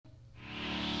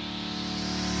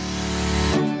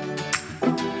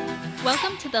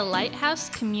Welcome to the Lighthouse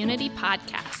Community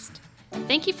Podcast.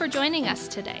 Thank you for joining us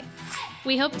today.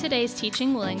 We hope today's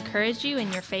teaching will encourage you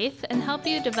in your faith and help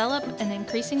you develop an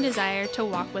increasing desire to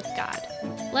walk with God.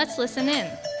 Let's listen in.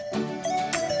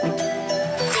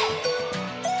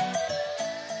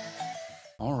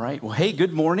 All right. Well, hey,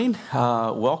 good morning.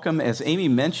 Welcome. As Amy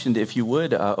mentioned, if you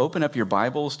would, open up your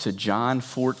Bibles to John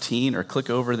 14 or click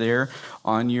over there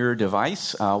on your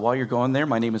device. While you're going there,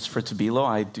 my name is Fritz Bilo.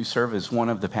 I do serve as one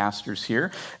of the pastors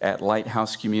here at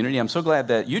Lighthouse Community. I'm so glad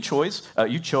that you chose. Yeah.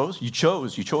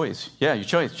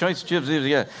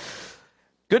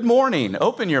 Good morning.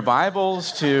 Open your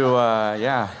Bibles to,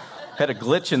 had a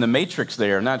glitch in the matrix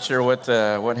there. I'm not sure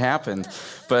what happened,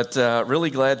 but really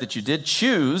glad that you did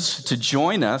choose to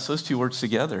join us. Those two words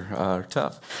together are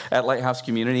tough at Lighthouse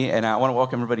Community. And I want to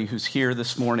welcome everybody who's here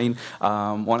this morning.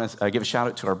 Want to give a shout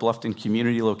out to our Bluffton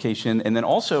community location. And then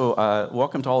also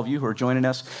welcome to all of you who are joining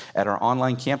us at our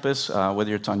online campus,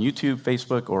 whether it's on YouTube,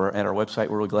 Facebook, or at our website.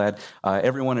 We're really glad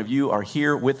every one of you are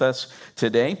here with us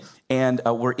today. And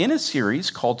we're in a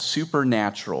series called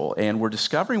Supernatural, and we're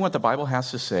discovering what the Bible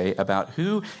has to say about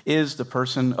who is the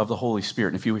person of the Holy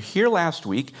Spirit. And if you were here last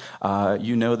week,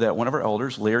 you know that one of our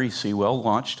elders, Larry Sewell,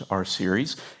 launched our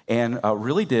series and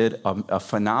really did a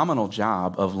phenomenal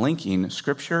job of linking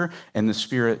Scripture and the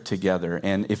Spirit together.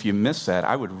 And if you missed that,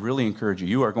 I would really encourage you.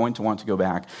 You are going to want to go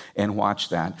back and watch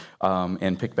that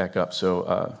and pick back up.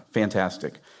 So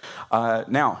fantastic.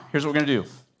 Now, here's what we're going to do.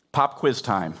 Pop quiz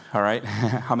time, all right?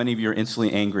 How many of you are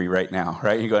instantly angry right now,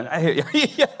 right? You're going,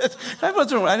 yes, I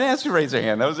didn't ask you to raise your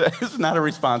hand. This is not a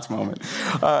response moment.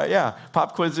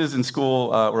 Pop quizzes in school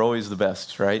were always the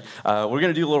best, right? We're going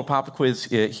to do a little pop quiz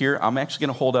here. I'm actually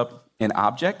going to hold up an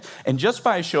object, and just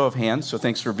by a show of hands, so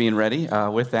thanks for being ready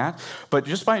with that, but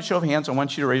just by a show of hands, I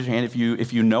want you to raise your hand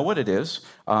if you know what it is,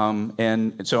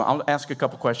 and so I'll ask a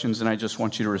couple questions, and I just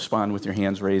want you to respond with your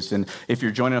hands raised, and if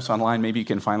you're joining us online, maybe you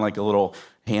can find like a little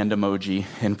hand emoji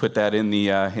and put that in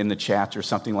the chat or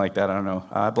something like that. I don't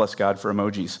know. Bless God for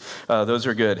emojis. Those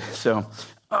are good. So,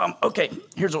 okay,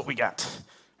 here's what we got.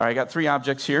 All right, I got three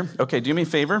objects here. Okay, do me a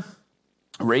favor.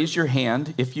 Raise your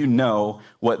hand if you know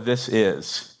what this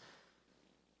is.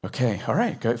 Okay, all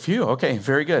right, good few. Okay,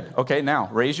 very good. Okay, now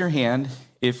raise your hand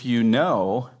if you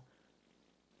know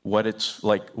what it's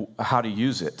like, how to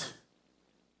use it.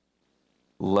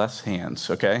 Less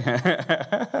hands, okay?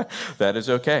 That is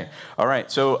okay. All right,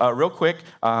 so real quick,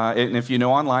 and if you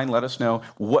know online, let us know.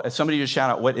 Somebody just shout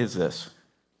out, what is this?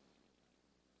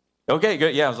 Okay,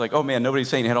 good. Yeah, I was like, oh man, nobody's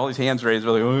saying. Had all these hands raised.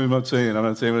 We're like, oh, I'm not saying what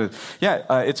it is.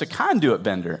 Yeah, it's a conduit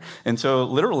bender. And so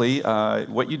literally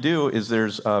what you do is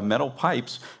there's metal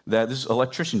pipes this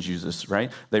electricians use this,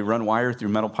 right? They run wire through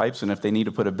metal pipes, and if they need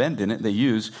to put a bend in it, they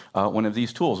use one of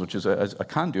these tools, which is a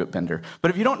conduit bender.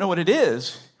 But if you don't know what it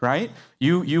is, right,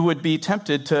 you would be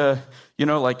tempted to,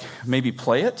 like maybe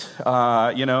play it,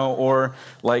 or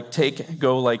like take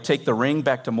the ring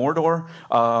back to Mordor.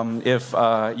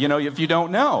 If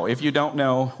you don't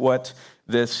know what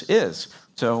this is.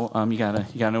 So you gotta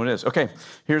know what it is. Okay,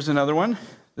 here's another one.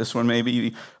 This one may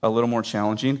be a little more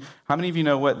challenging. How many of you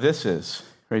know what this is?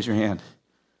 Raise your hand.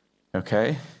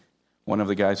 Okay. One of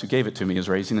the guys who gave it to me is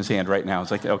raising his hand right now.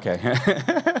 It's like, okay.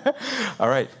 All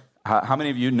right. How many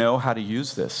of you know how to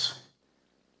use this?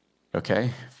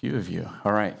 Okay, a few of you.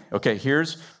 All right. Okay,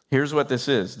 here's what this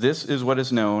is. This is what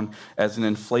is known as an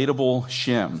inflatable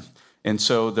shim. And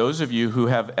so those of you who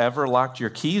have ever locked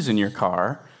your keys in your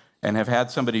car and have had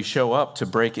somebody show up to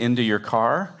break into your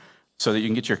car so that you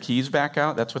can get your keys back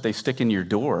out, that's what they stick in your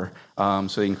door so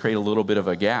they can create a little bit of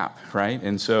a gap, right?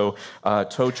 And so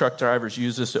tow truck drivers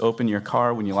use this to open your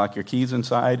car when you lock your keys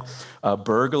inside.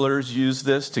 Burglars use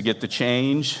this to get the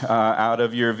change out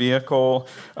of your vehicle,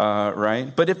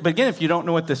 right? But again, if you don't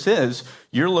know what this is,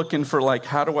 you're looking for like,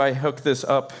 how do I hook this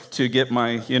up to get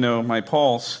my, my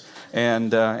pulse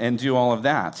and do all of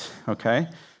that, okay?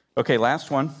 Okay, last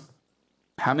one.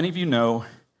 How many of you know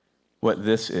what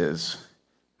this is?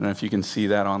 I don't know if you can see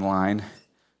that online.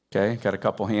 Okay, got a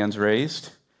couple hands raised.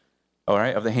 All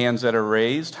right, of the hands that are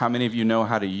raised, how many of you know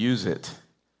how to use it?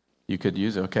 You could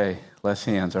use it. Okay, less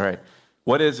hands. All right.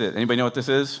 What is it? Anybody know what this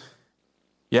is?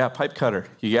 Yeah, pipe cutter.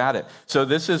 You got it. So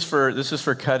this is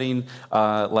for cutting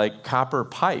like copper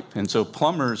pipe. And so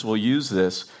plumbers will use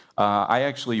this. I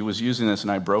actually was using this and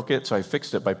I broke it, so I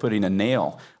fixed it by putting a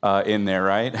nail in there,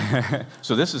 right?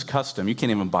 So this is custom. You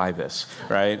can't even buy this,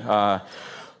 right?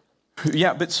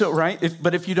 Yeah,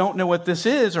 but if you don't know what this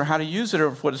is or how to use it or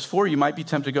what it's for, you might be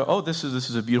tempted to go, oh, this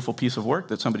is a beautiful piece of work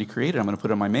that somebody created. I'm going to put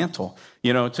it on my mantle,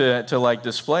 to like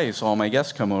display so all my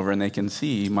guests come over and they can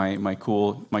see my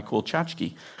cool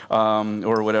tchotchke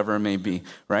or whatever it may be,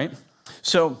 right?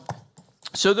 So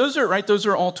So those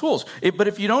are all tools. But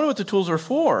if you don't know what the tools are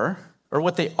for, or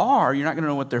what they are, you're not going to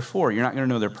know what they're for. You're not going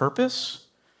to know their purpose.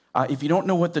 If you don't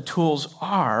know what the tools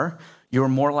are, you're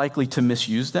more likely to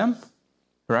misuse them,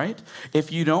 right?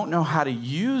 If you don't know how to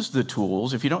use the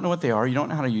tools, if you don't know what they are, you don't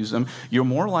know how to use them, you're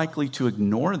more likely to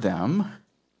ignore them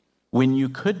when you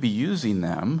could be using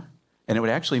them, and it would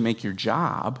actually make your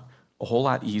job a whole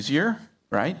lot easier,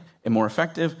 right? And more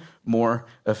effective, more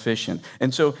efficient.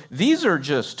 And so these are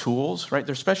just tools, right?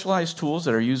 They're specialized tools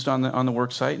that are used on the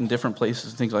work site in different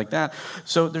places and things like that.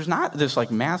 So there's not this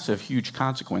like massive, huge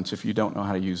consequence if you don't know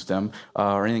how to use them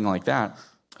or anything like that,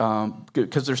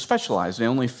 because they're specialized. They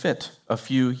only fit a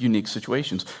few unique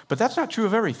situations. But that's not true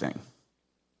of everything,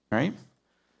 right?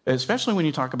 Especially when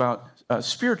you talk about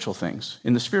spiritual things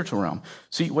in the spiritual realm.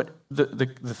 See, what the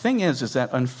thing is that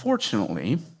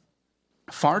unfortunately,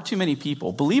 far too many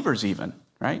people, believers even,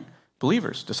 right?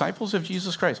 Believers, disciples of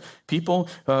Jesus Christ, people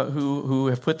who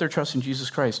have put their trust in Jesus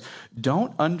Christ,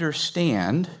 don't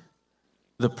understand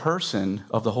the person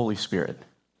of the Holy Spirit.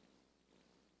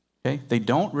 Okay? They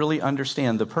don't really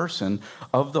understand the person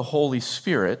of the Holy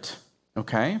Spirit,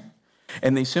 okay?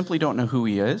 And they simply don't know who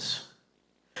he is.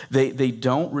 They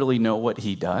don't really know what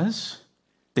he does.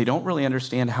 They don't really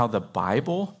understand how the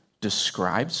Bible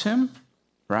describes him,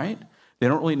 right? They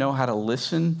don't really know how to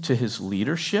listen to his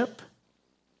leadership.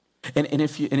 And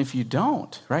if you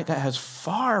don't, right, that has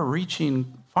far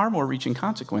more reaching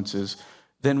consequences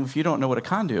than if you don't know what a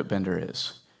conduit bender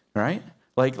is, right?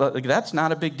 Like that's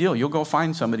not a big deal. You'll go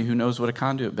find somebody who knows what a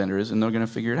conduit bender is, and they're going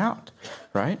to figure it out,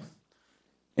 right?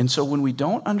 And so when we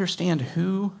don't understand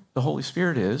who the Holy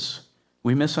Spirit is,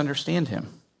 we misunderstand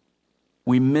him.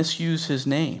 We misuse his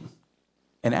name.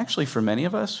 And actually, for many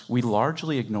of us, we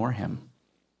largely ignore him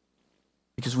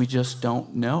because we just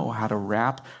don't know how to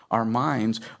wrap our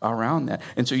minds around that.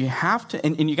 And so you have to,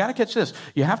 and you got to catch this,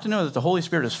 you have to know that the Holy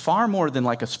Spirit is far more than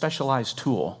like a specialized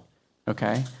tool,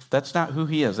 okay? That's not who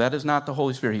he is. That is not the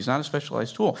Holy Spirit. He's not a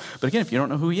specialized tool. But again, if you don't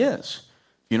know who he is,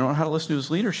 if you don't know how to listen to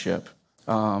his leadership,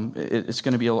 it's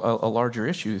going to be a larger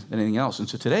issue than anything else. And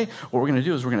so today, what we're going to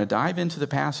do is we're going to dive into the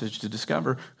passage to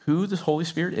discover who the Holy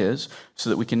Spirit is so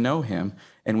that we can know him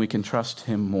and we can trust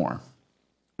him more.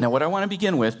 Now, what I want to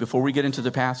begin with before we get into the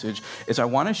passage is I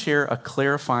want to share a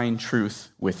clarifying truth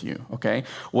with you, okay?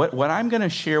 What I'm going to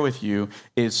share with you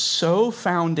is so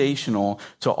foundational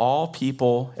to all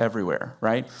people everywhere,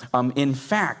 right? In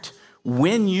fact,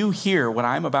 when you hear what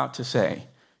I'm about to say,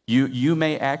 you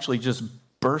may actually just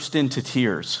burst into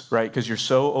tears, right? Because you're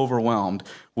so overwhelmed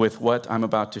with what I'm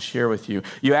about to share with you.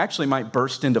 You actually might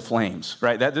burst into flames,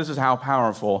 right? This is how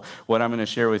powerful what I'm going to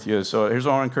share with you is. So here's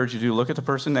what I want to encourage you to do. Look at the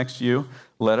person next to you.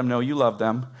 Let them know you love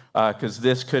them, because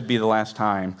this could be the last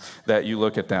time that you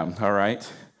look at them, all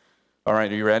right? All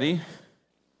right, are you ready?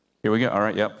 Here we go. All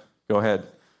right, yep, go ahead.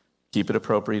 Keep it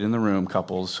appropriate in the room,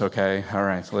 couples, okay? All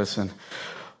right, listen.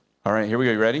 All right, here we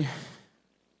go. You ready?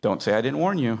 Don't say I didn't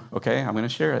warn you, okay? I'm going to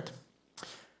share it.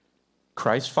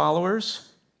 Christ followers,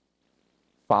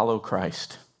 follow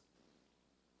Christ.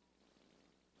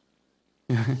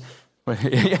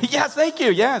 Yes, thank you.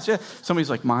 Yes.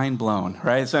 Somebody's like mind blown,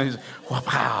 right? Somebody's,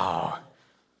 wow.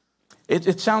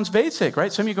 It sounds basic,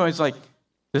 right? Some of you guys like,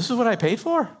 this is what I paid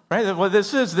for, right? Well,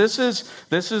 this is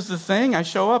the thing. I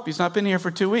show up. He's not been here for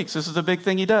 2 weeks. This is the big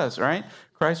thing he does, right?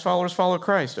 Christ followers follow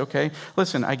Christ. Okay,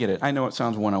 listen, I get it. I know it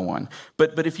sounds 101,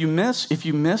 but if you miss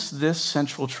this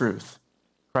central truth,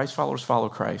 Christ followers follow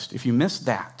Christ. If you miss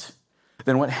that,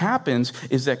 then what happens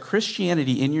is that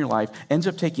Christianity in your life ends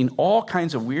up taking all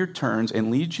kinds of weird turns and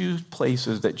leads you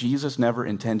places that Jesus never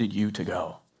intended you to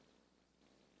go.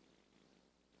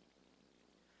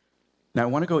 Now, I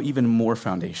want to go even more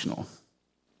foundational.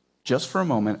 Just for a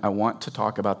moment, I want to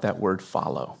talk about that word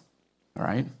follow, all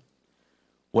right?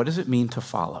 What does it mean to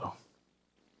follow?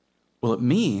 Well, it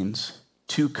means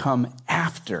to come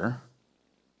after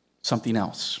something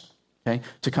else. Okay,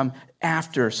 to come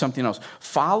after something else.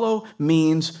 Follow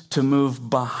means to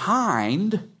move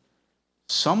behind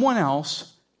someone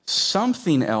else,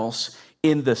 something else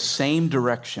in the same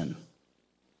direction.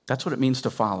 That's what it means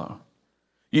to follow.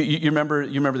 You remember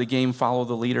the game Follow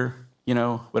the Leader? You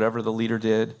know, whatever the leader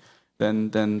did,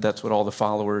 then that's what all the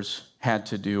followers had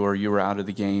to do, or you were out of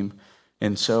the game.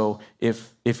 And so if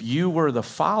you were the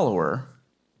follower,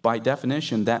 by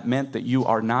definition, that meant that you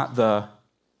are not the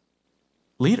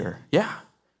leader, yeah.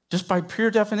 Just by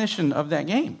pure definition of that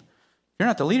game. If you're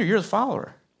not the leader, you're the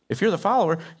follower. If you're the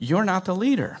follower, you're not the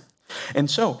leader. And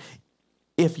so,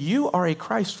 if you are a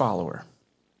Christ follower,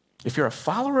 if you're a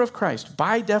follower of Christ,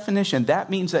 by definition,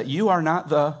 that means that you are not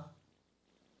the,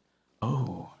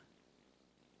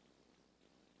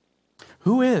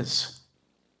 who is?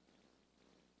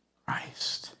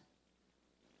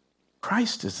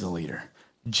 Christ is the leader.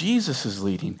 Jesus is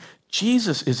leading.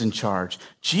 Jesus is in charge.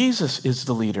 Jesus is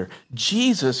the leader.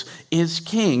 Jesus is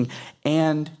king,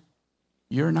 and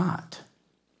you're not.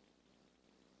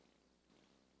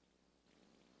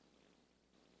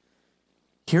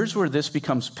 Here's where this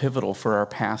becomes pivotal for our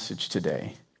passage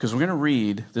today, because we're going to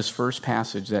read this first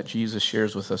passage that Jesus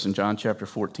shares with us in John chapter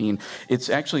 14. It's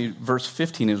actually verse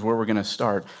 15 is where we're going to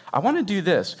start. I want to do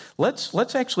this.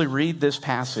 Let's actually read this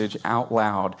passage out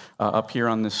loud up here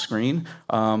on this screen.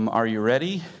 Are you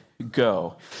ready?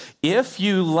 Go. If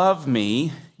you love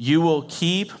me, you will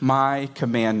keep my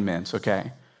commandments.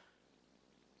 Okay.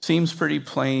 Seems pretty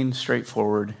plain,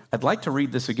 straightforward. I'd like to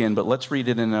read this again, but let's read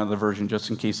it in another version just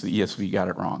in case the ESV got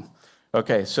it wrong.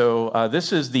 Okay, so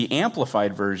this is the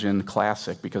Amplified Version,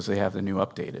 classic, because they have the new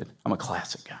updated. I'm a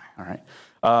classic guy, all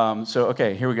right?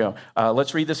 Okay, here we go.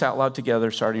 Let's read this out loud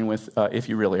together, starting with if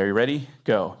you really. Are you ready?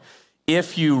 Go.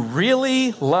 If you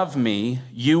really love me,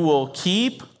 you will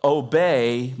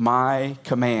obey my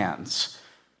commands.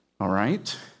 All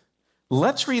right?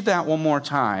 Let's read that one more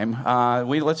time.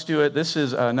 Let's do it. This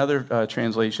is another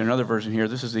translation, another version here.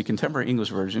 This is the Contemporary English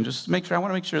Version. Just to make sure, I want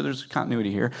to make sure there's continuity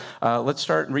here. Let's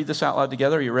start and read this out loud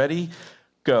together. Are you ready?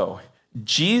 Go.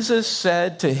 Jesus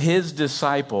said to his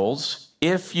disciples,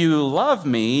 if you love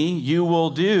me, you will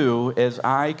do as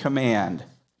I command.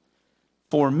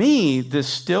 For me, this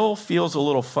still feels a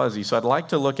little fuzzy, so I'd like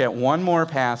to look at one more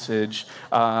passage.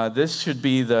 This should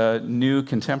be the New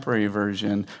Contemporary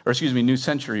Version, New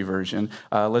Century Version.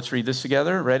 Let's read this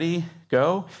together. Ready?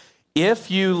 Go. If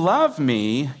you love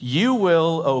me, you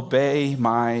will obey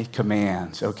my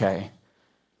commands. Okay.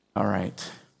 All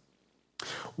right.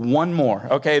 One more.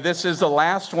 Okay, this is the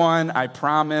last one, I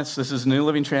promise. This is New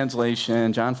Living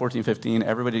Translation, John 14:15.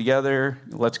 Everybody together,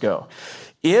 let's go.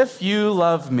 If you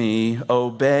love me,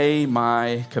 obey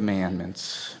my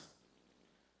commandments.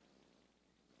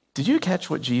 Did you catch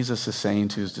what Jesus is saying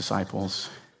to his disciples?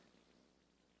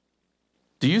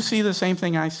 Do you see the same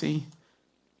thing I see?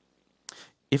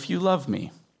 If you love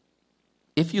me,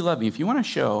 if you want to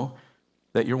show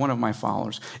that you're one of my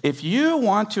followers, if you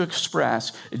want to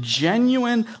express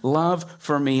genuine love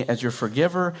for me as your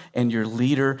forgiver and your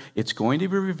leader, it's going to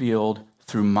be revealed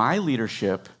through my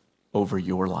leadership over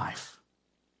your life.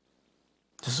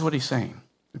 This is what he's saying,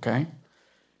 okay?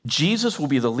 Jesus will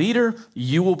be the leader,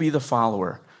 you will be the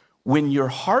follower. When your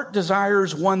heart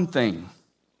desires one thing,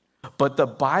 but the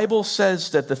Bible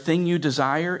says that the thing you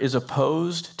desire is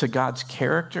opposed to God's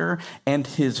character and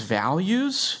his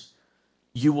values,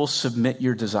 you will submit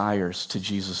your desires to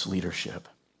Jesus' leadership.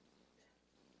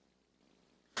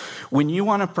 When you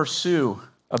want to pursue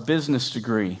a business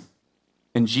degree,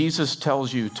 and Jesus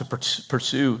tells you to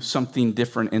pursue something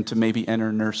different and to maybe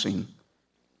enter nursing,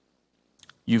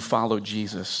 you follow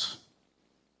Jesus.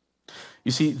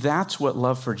 You see, that's what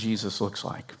love for Jesus looks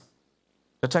like.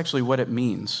 That's actually what it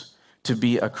means to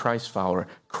be a Christ follower.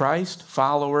 Christ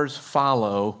followers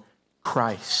follow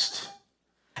Christ.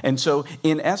 And so,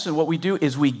 in essence, what we do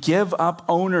is we give up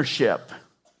ownership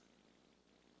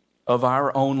of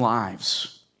our own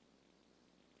lives.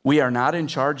 We are not in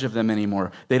charge of them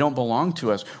anymore. They don't belong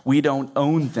to us. We don't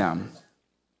own them.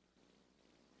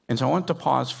 And so I want to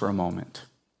pause for a moment.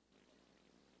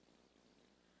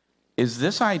 Is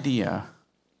this idea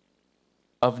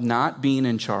of not being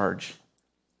in charge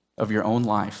of your own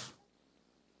life,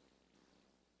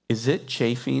 is it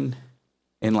chafing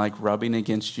and like rubbing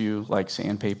against you like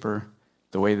sandpaper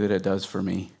the way that it does for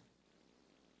me?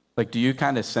 Like, do you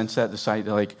kind of sense that,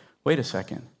 like, wait a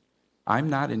second,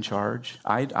 I'm not in charge.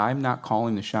 I'm not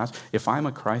calling the shots. If I'm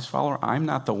a Christ follower, I'm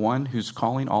not the one who's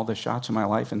calling all the shots in my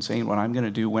life and saying what I'm going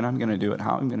to do, when I'm going to do it,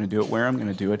 how I'm going to do it, where I'm going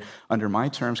to do it, under my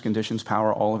terms, conditions,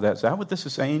 power, all of that. Is that what this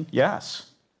is saying? Yes.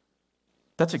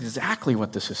 That's exactly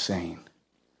what this is saying.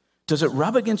 Does it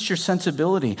rub against your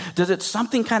sensibility? Does it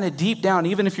something kind of deep down,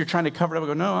 even if you're trying to cover it up,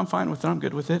 go, no, I'm fine with it. I'm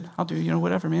good with it. I'll do,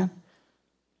 whatever, man.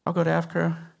 I'll go to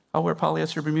Africa. I'll wear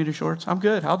polyester Bermuda shorts. I'm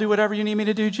good. I'll do whatever you need me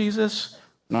to do, Jesus.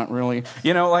 Not really.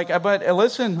 But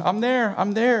listen, I'm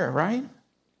there, right?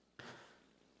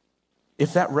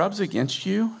 If that rubs against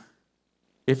you,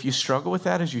 if you struggle with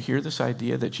that as you hear this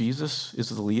idea that Jesus is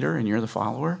the leader and you're the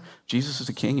follower, Jesus is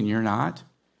the king and you're not,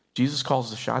 Jesus calls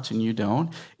the shots and you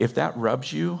don't, if that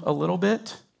rubs you a little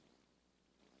bit,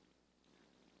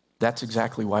 that's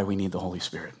exactly why we need the Holy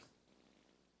Spirit.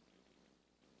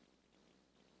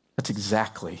 That's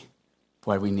exactly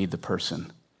why we need the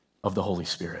person of the Holy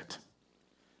Spirit.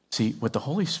 See, what the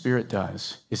Holy Spirit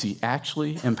does is he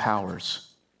actually empowers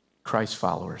Christ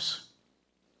followers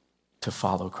to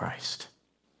follow Christ.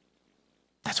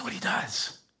 That's what he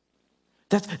does.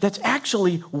 That's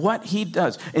actually what he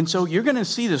does. And so you're going to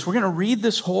see this. We're going to read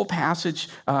this whole passage.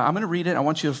 I'm going to read it. I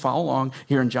want you to follow along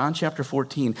here in John chapter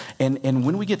 14. And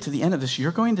when we get to the end of this,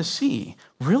 you're going to see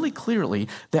really clearly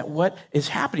that what is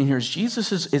happening here is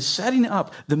Jesus is setting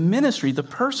up the ministry, the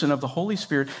person of the Holy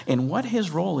Spirit. And what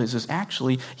his role is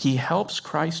actually he helps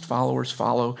Christ followers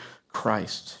follow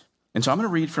Christ. And so I'm going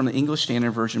to read from the English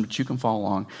Standard Version, but you can follow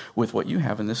along with what you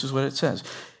have. And this is what it says.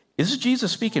 This is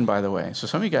Jesus speaking, by the way. So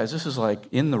some of you guys, this is like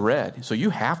in the red. So you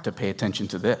have to pay attention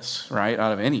to this, right,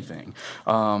 out of anything.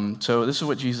 So this is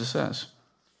what Jesus says.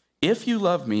 If you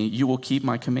love me, you will keep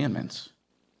my commandments.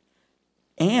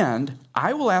 And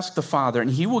I will ask the Father,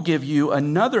 and he will give you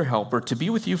another helper to be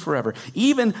with you forever,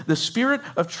 even the Spirit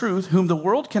of truth, whom the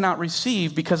world cannot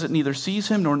receive because it neither sees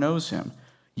him nor knows him.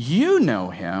 You know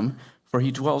him, for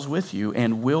he dwells with you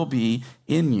and will be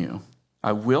in you.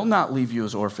 I will not leave you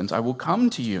as orphans. I will come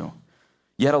to you.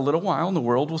 Yet a little while, and the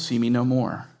world will see me no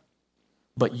more.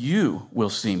 But you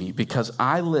will see me. Because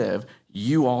I live,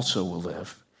 you also will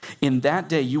live. In that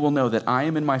day you will know that I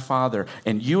am in my Father,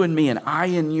 and you in me, and I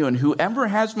in you. And whoever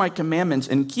has my commandments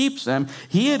and keeps them,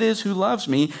 he it is who loves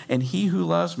me. And he who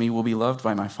loves me will be loved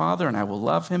by my Father, and I will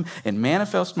love him and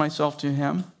manifest myself to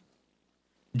him.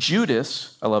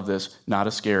 Judas, I love this, not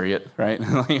Iscariot, right?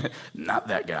 Not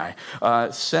that guy,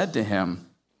 said to him,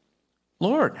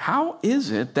 Lord, how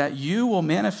is it that you will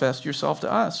manifest yourself to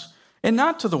us and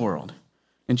not to the world?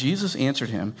 And Jesus answered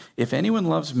him, if anyone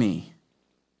loves me,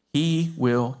 he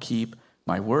will keep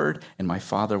my word, and my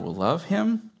Father will love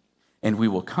him, and we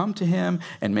will come to him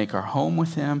and make our home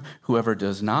with him. Whoever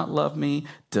does not love me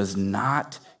does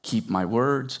not keep my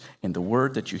words, and the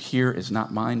word that you hear is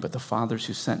not mine, but the Father's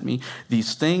who sent me.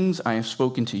 These things I have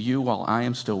spoken to you while I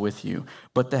am still with you.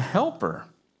 But the Helper,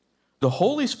 the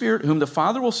Holy Spirit, whom the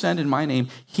Father will send in my name,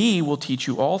 he will teach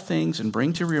you all things and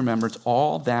bring to remembrance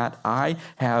all that I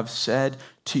have said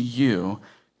to you.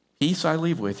 Peace I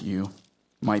leave with you,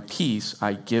 my peace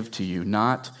I give to you,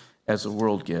 not as the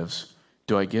world gives,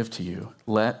 do I give to you.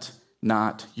 Let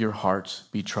not your hearts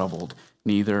be troubled,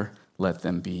 neither let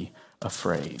them be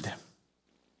afraid.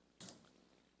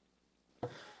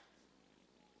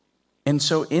 And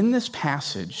so in this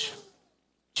passage,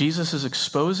 Jesus is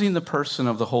exposing the person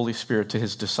of the Holy Spirit to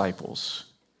his disciples.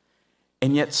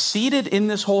 And yet seated in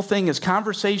this whole thing is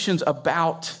conversations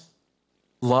about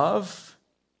love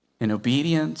and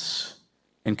obedience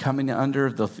and coming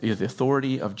under the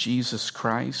authority of Jesus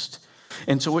Christ.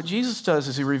 And so what Jesus does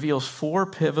is he reveals 4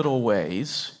 pivotal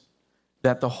ways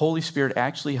that the Holy Spirit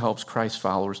actually helps Christ's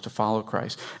followers to follow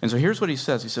Christ. And so here's what he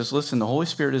says. He says, listen, the Holy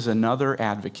Spirit is another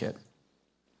advocate.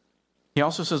 He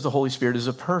also says the Holy Spirit is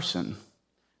a person.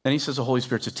 Then he says the Holy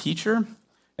Spirit's a teacher,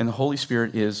 and the Holy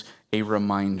Spirit is a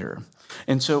reminder.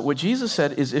 And so what Jesus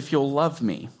said is, if you'll love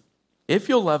me,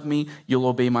 you'll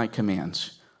obey my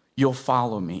commands. You'll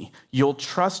follow me. You'll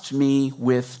trust me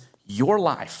with your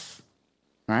life,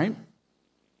 right?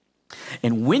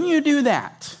 And when you do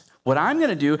that, what I'm going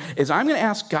to do is I'm going to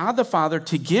ask God the Father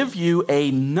to give you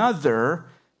another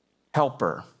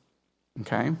helper,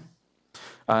 okay?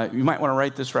 You might want to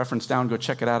write this reference down, go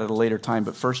check it out at a later time,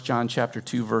 but 1 John chapter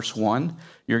 2, verse 1,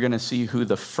 you're going to see who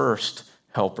the first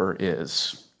helper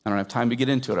is. I don't have time to get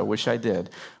into it. I wish I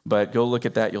did, but go look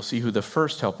at that. You'll see who the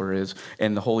first helper is,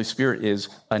 and the Holy Spirit is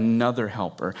another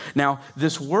helper. Now,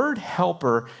 this word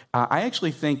helper, I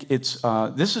actually think this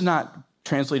is not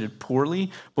translated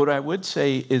poorly, but what I would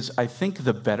say is I think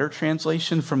the better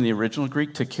translation from the original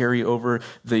Greek to carry over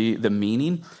the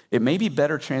meaning, it may be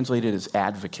better translated as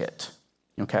advocate,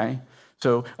 okay?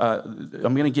 So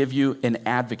I'm going to give you an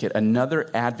advocate, another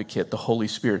advocate, the Holy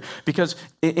Spirit. Because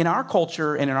in our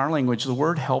culture and in our language, the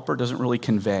word helper doesn't really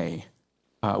convey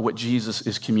what Jesus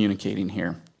is communicating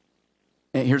here.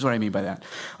 And here's what I mean by that.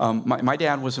 My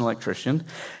dad was an electrician,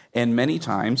 and many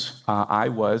times I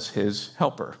was his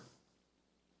helper.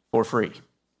 For free,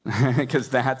 because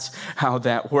that's how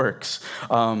that works.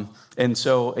 And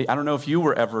so I don't know if you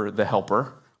were ever the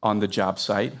helper on the job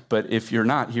site, but if you're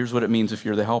not, here's what it means if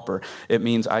you're the helper. It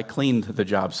means I cleaned the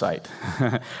job site.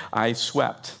 I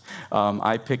swept.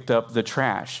 I picked up the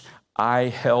trash. I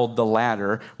held the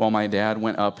ladder while my dad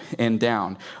went up and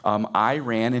down. I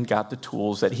ran and got the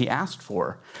tools that he asked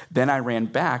for. Then I ran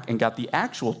back and got the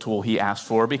actual tool he asked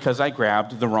for because I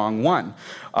grabbed the wrong one.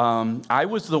 I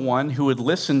was the one who would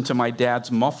listen to my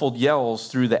dad's muffled yells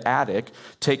through the attic,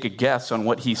 take a guess on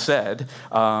what he said,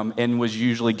 and was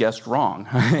usually guessed wrong.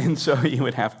 And so he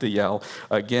would have to yell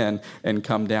again and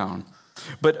come down.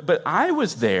 But I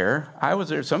was there.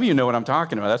 Some of you know what I'm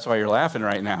talking about. That's why you're laughing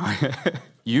right now.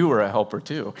 you were a helper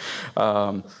too.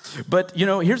 But,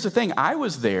 here's the thing. I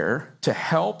was there to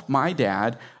help my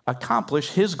dad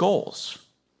accomplish his goals,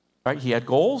 right? He had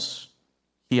goals,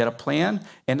 he had a plan,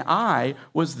 and I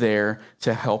was there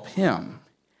to help him.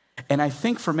 And I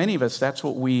think for many of us, that's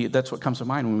what comes to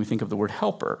mind when we think of the word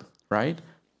helper, right?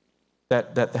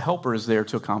 That the helper is there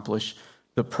to accomplish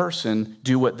the person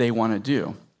do what they want to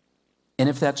do. And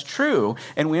if that's true,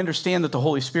 and we understand that the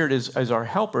Holy Spirit is our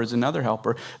helper, is another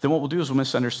helper, then what we'll do is we'll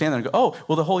misunderstand that and go, oh,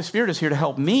 well, the Holy Spirit is here to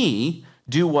help me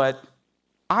do what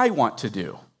I want to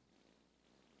do,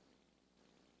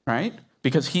 right?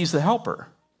 Because he's the helper.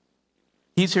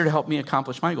 He's here to help me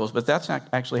accomplish my goals. But that's not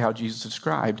actually how Jesus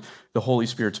described the Holy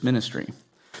Spirit's ministry.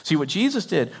 See, what Jesus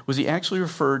did was he actually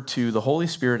referred to the Holy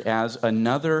Spirit as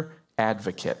another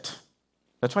advocate.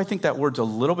 That's why I think that word's a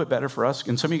little bit better for us.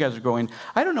 And some of you guys are going,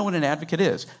 I don't know what an advocate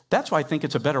is. That's why I think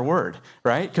it's a better word,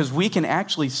 right? Because we can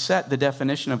actually set the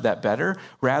definition of that better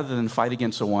rather than fight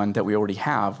against the one that we already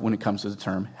have when it comes to the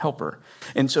term helper.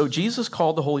 And so Jesus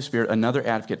called the Holy Spirit another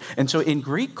advocate. And so in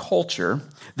Greek culture,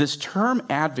 this term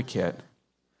advocate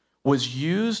was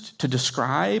used to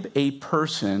describe a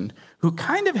person who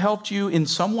kind of helped you in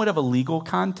somewhat of a legal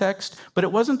context, but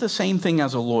it wasn't the same thing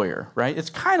as a lawyer, right? It's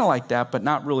kind of like that, but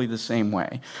not really the same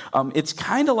way. It's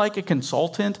kind of like a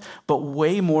consultant, but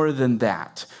way more than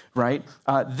that, right?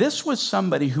 This was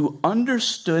somebody who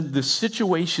understood the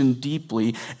situation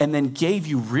deeply and then gave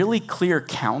you really clear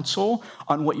counsel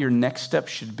on what your next step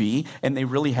should be, and they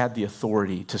really had the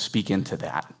authority to speak into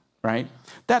that, right?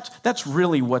 That's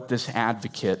really what this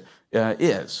advocate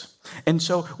is. And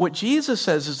so what Jesus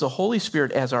says is the Holy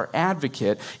Spirit as our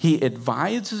advocate, he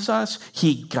advises us,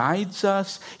 he guides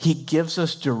us, he gives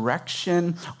us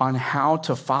direction on how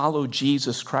to follow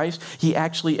Jesus Christ. He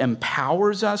actually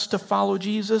empowers us to follow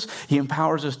Jesus. He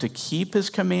empowers us to keep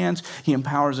his commands. He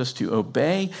empowers us to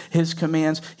obey his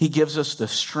commands. He gives us the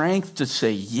strength to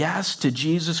say yes to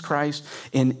Jesus Christ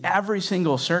in every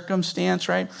single circumstance,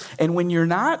 right? And when you're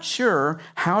not sure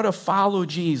how to follow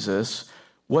Jesus,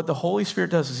 what the Holy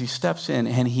Spirit does is he steps in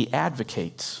and he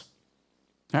advocates,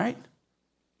 all right?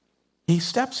 He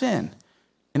steps in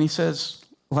and he says,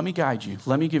 let me guide you.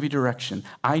 Let me give you direction.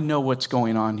 I know what's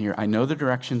going on here. I know the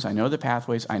directions. I know the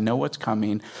pathways. I know what's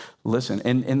coming. Listen,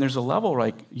 and there's a level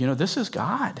like, this is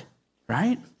God,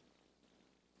 right?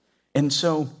 And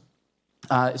so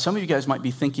some of you guys might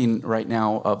be thinking right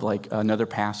now of like another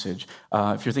passage.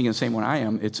 If you're thinking the same one I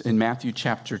am, it's in Matthew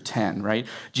chapter 10, right?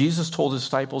 Jesus told his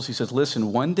disciples, he says,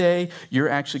 listen, one day you're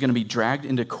actually going to be dragged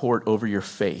into court over your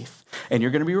faith. And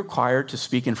you're going to be required to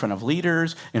speak in front of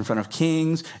leaders, in front of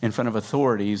kings, in front of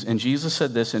authorities. And Jesus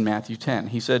said this in Matthew 10.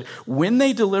 He said, when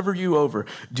they deliver you over,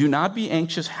 do not be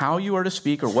anxious how you are to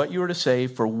speak or what you are to say,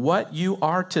 for what you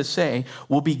are to say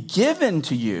will be given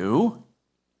to you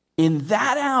in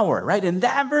that hour, right? In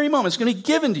that very moment, it's going to be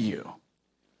given to you.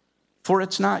 For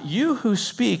it's not you who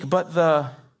speak, but the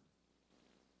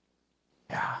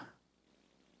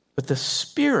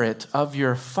Spirit of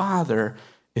your Father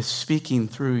is speaking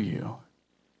through you.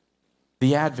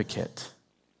 The advocate.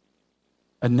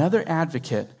 Another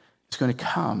advocate is going to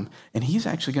come, and he's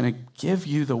actually going to give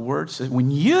you the words that when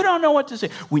you don't know what to say,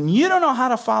 when you don't know how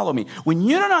to follow me, when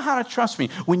you don't know how to trust me,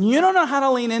 when you don't know how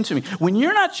to lean into me, when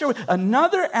you're not sure,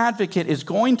 another advocate is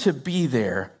going to be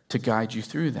there to guide you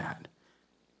through that.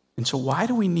 And so why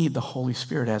do we need the Holy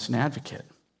Spirit as an advocate?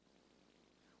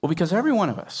 Well, because every one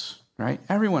of us, right?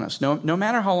 Every one of us, no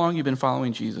matter how long you've been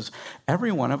following Jesus,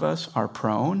 every one of us are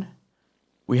prone.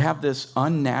 We have this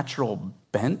unnatural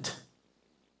bent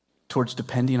towards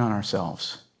depending on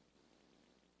ourselves,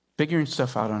 figuring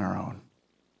stuff out on our own.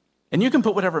 And you can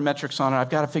put whatever metrics on it. I've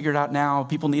got to figure it out now.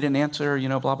 People need an answer,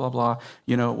 blah, blah, blah,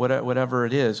 whatever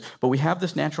it is. But we have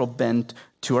this natural bent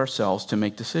to ourselves to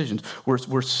make decisions.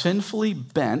 We're sinfully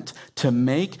bent to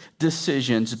make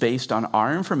decisions based on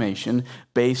our information,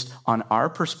 based on our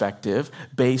perspective,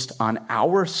 based on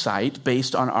our sight,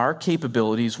 based on our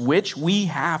capabilities, which we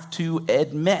have to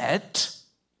admit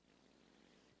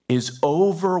is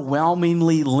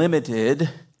overwhelmingly limited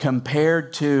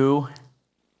compared to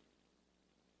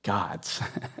God's.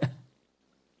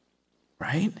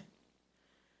 Right?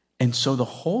 And so the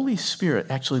Holy Spirit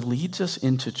actually leads us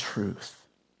into truth.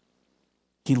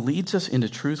 He leads us into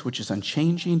truth, which is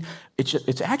unchanging.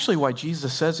 It's actually why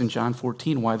Jesus says in John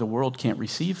 14 why the world can't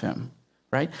receive him.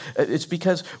 Right? It's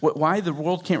because why the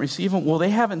world can't receive him? Well,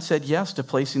 they haven't said yes to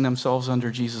placing themselves under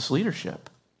Jesus' leadership.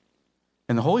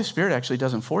 And the Holy Spirit actually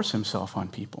doesn't force himself on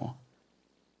people.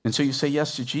 And so you say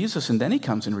yes to Jesus, and then he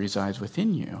comes and resides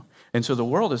within you. And so the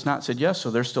world has not said yes,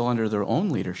 so they're still under their own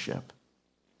leadership,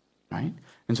 right?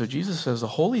 And so Jesus says the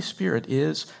Holy Spirit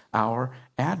is our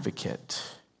advocate.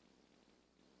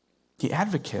 He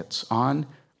advocates on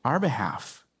our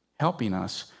behalf, helping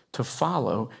us to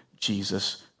follow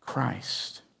Jesus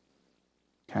Christ.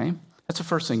 Okay? That's the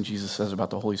first thing Jesus says about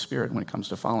the Holy Spirit when it comes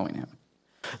to following him.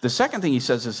 The second thing he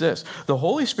says is this: the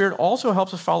Holy Spirit also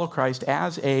helps us follow Christ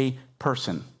as a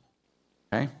person.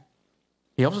 Okay?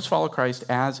 He helps us follow Christ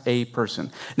as a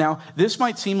person. Now, this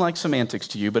might seem like semantics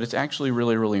to you, but it's actually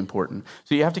really, really important.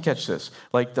 So you have to catch this.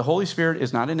 Like, the Holy Spirit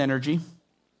is not an energy.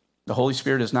 The Holy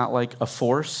Spirit is not like a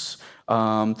force.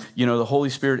 The Holy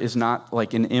Spirit is not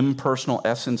like an impersonal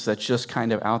essence that's just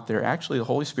kind of out there. Actually, the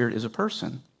Holy Spirit is a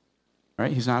person,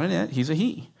 right? He's not an it, he's a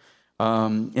he.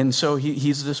 And so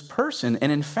he's this person.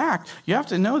 And in fact, you have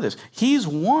to know this. He's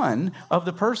one of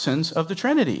the persons of the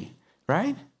Trinity,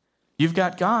 right? You've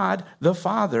got God, the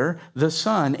Father, the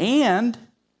Son, and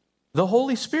the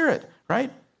Holy Spirit,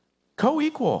 right?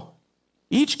 Co-equal.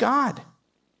 Each God,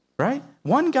 right?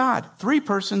 One God, three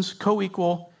persons,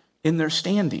 co-equal in their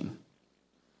standing.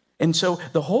 And so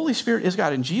the Holy Spirit is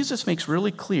God. And Jesus makes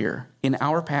really clear in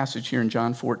our passage here in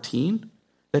John 14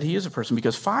 that he is a person,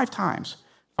 because five times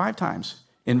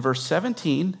in verse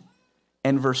 17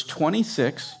 and verse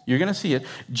 26, you're going to see it,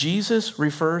 Jesus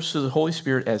refers to the Holy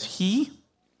Spirit as he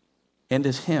and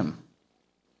as him.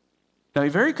 Now, he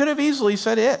very could have easily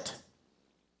said it,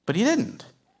 but he didn't.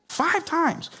 5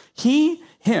 times. He,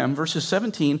 him, verses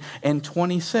 17 and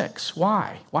 26.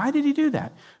 Why? Why did he do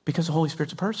that? Because the Holy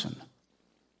Spirit's a person.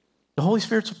 The Holy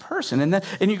Spirit's a person. And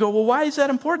you go, well, why is that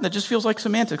important? That just feels like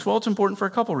semantics. Well, it's important for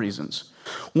a couple reasons.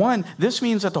 One, this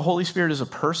means that the Holy Spirit is a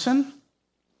person,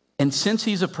 and since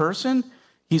he's a person,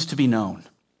 he's to be known.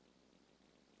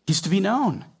 He's to be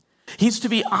known. He's to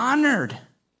be honored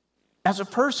as a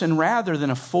person rather than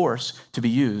a force to be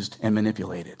used and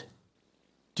manipulated.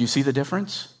 Do you see the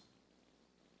difference?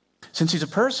 Since he's a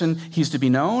person, he's to be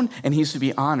known and he's to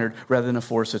be honored rather than a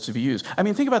force that's to be used. I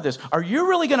mean, think about this. Are you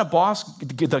really going to boss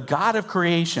the God of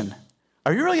creation?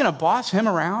 Are you really going to boss him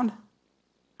around?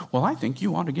 Well, I think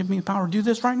you ought to give me the power to do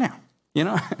this right now.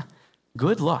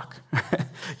 Good luck.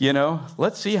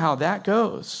 Let's see how that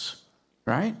goes,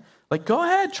 right? Like, go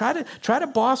ahead, try to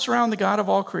boss around the God of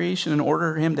all creation and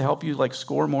order him to help you, like,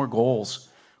 score more goals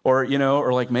or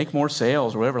like make more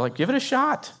sales or whatever. Like, give it a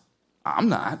shot. I'm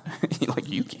not. Like,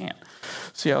 you can't.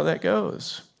 See how that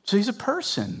goes. So he's a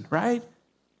person, right?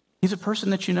 He's a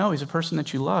person that you know. He's a person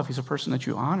that you love. He's a person that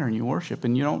you honor and you worship.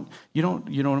 And you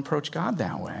don't approach God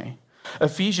that way.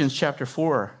 Ephesians chapter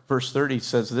 4, verse 30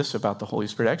 says this about the Holy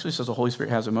Spirit. It actually says the Holy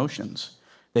Spirit has emotions,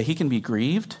 that he can be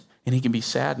grieved and he can be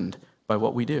saddened by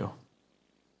what we do.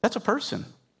 That's a person.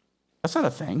 That's not a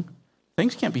thing.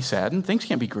 Things can't be saddened. Things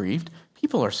can't be grieved.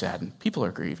 People are saddened. People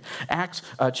are grieved. Acts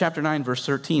chapter 9, verse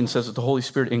 13 says that the Holy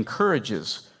Spirit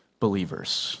encourages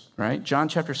believers, right? John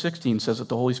chapter 16 says that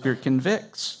the Holy Spirit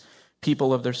convicts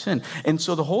people of their sin. And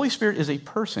so the Holy Spirit is a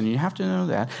person. You have to know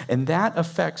that. And that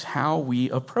affects how we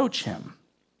approach him.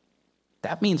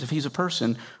 That means if he's a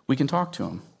person, we can talk to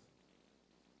him.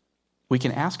 We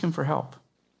can ask him for help.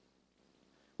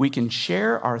 We can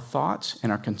share our thoughts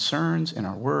and our concerns and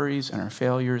our worries and our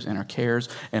failures and our cares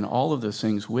and all of those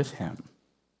things with him.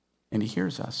 And he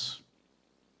hears us.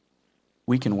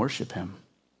 We can worship him.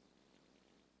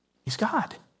 He's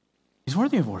God. He's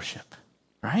worthy of worship,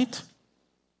 right?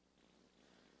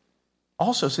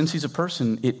 Also, since he's a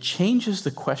person, it changes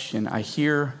the question I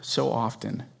hear so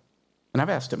often. And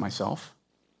I've asked it myself.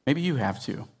 Maybe you have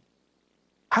too.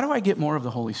 How do I get more of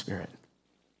the Holy Spirit?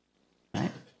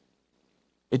 Right?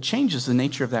 It changes the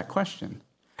nature of that question.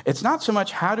 It's not so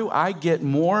much how do I get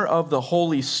more of the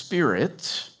Holy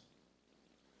Spirit,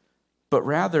 but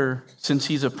rather, since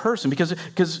he's a person,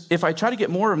 because if I try to get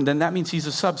more of him, then that means he's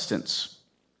a substance.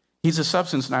 He's a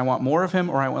substance and I want more of him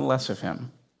or I want less of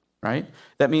him, right?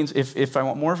 That means if I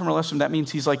want more of him or less of him, that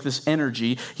means he's like this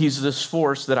energy. He's this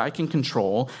force that I can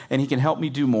control and he can help me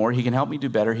do more. He can help me do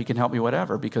better. He can help me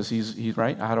whatever because he's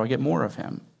right. How do I get more of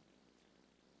him?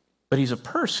 But he's a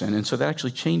person, and so that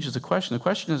actually changes the question. The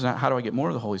question is not how do I get more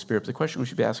of the Holy Spirit, but the question we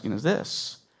should be asking is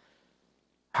this: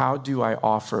 how do I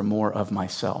offer more of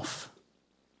myself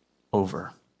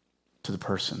over to the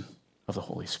person of the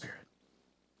Holy Spirit?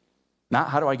 Not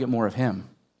how do I get more of him,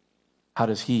 how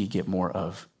does he get more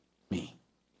of me?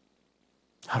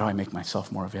 How do I make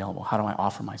myself more available? How do I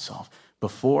offer myself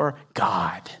before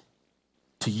God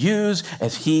to use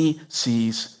as he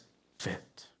sees fit?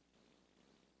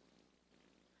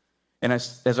 And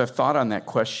as I've thought on that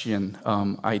question,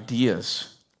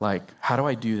 ideas like, how do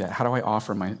I do that? How do I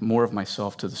offer more of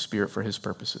myself to the Spirit for his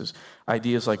purposes?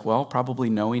 Ideas like, well, probably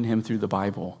knowing him through the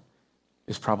Bible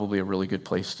is probably a really good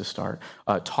place to start.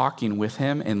 Talking with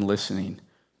him and listening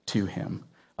to him.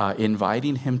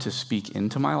 Inviting him to speak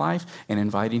into my life and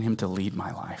inviting him to lead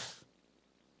my life.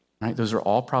 Right? Those are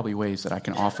all probably ways that I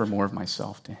can offer more of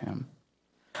myself to him.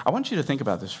 I want you to think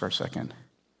about this for a second.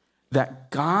 That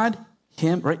God,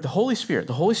 him, right? The Holy Spirit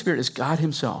is God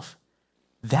himself.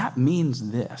 That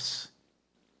means this,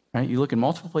 right? You look in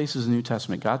multiple places in the New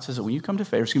Testament, God says that when you come to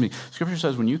faith, Scripture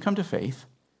says when you come to faith,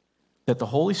 that the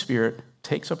Holy Spirit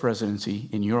takes up residency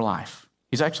in your life.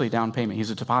 He's actually a down payment.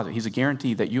 He's a deposit. He's a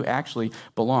guarantee that you actually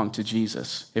belong to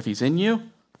Jesus. If he's in you,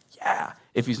 yeah.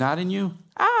 If he's not in you,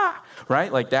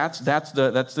 right? Like that's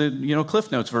the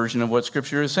Cliff Notes version of what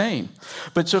Scripture is saying.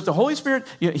 But so if the Holy Spirit,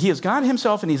 he is God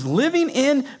himself and he's living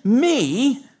in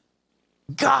me,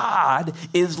 God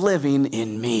is living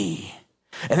in me.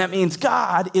 And that means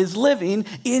God is living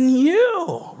in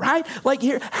you, right? Like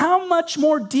here, how much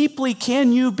more deeply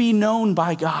can you be known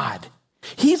by God?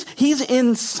 He's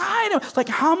inside of, like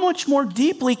how much more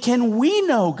deeply can we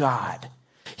know God?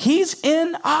 He's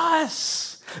in us.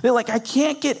 They're like, I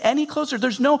can't get any closer.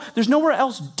 There's nowhere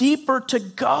else deeper to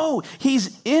go.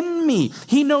 He's in me.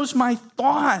 He knows my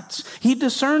thoughts. He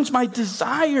discerns my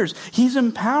desires. He's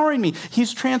empowering me.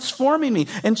 He's transforming me.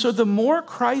 And so the more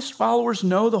Christ followers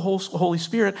know the Holy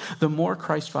Spirit, the more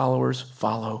Christ followers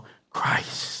follow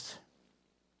Christ.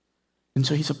 And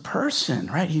so he's a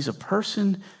person, right? He's a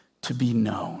person to be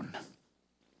known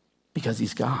because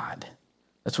he's God.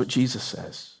 That's what Jesus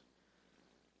says.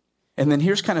 And then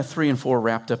here's kind of 3 and 4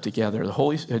 wrapped up together.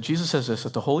 Jesus says this,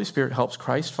 that the Holy Spirit helps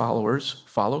Christ followers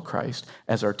follow Christ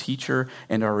as our teacher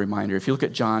and our reminder. If you look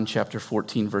at John chapter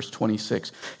 14, verse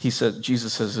 26,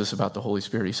 Jesus says this about the Holy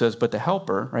Spirit. He says, but the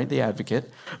helper, right, the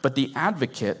advocate,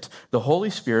 the Holy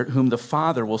Spirit, whom the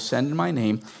Father will send in my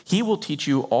name, he will teach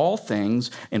you all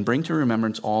things and bring to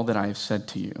remembrance all that I have said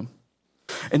to you.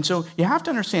 And so you have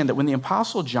to understand that when the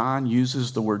Apostle John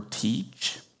uses the word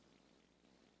teach,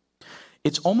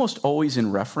 it's almost always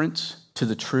in reference to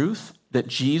the truth that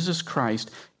Jesus Christ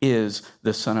is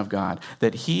the Son of God,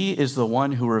 that he is the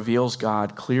one who reveals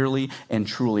God clearly and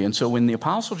truly. And so when the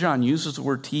Apostle John uses the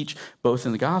word teach, both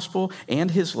in the gospel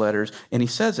and his letters, and he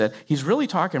says that, he's really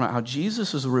talking about how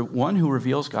Jesus is the one who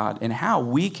reveals God and how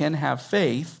we can have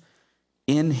faith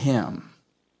in him.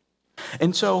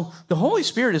 And so the Holy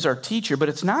Spirit is our teacher, but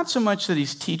it's not so much that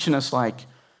he's teaching us like,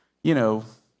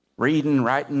 reading,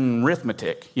 writing,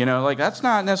 arithmetic, like that's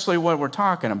not necessarily what we're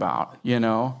talking about,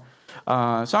 So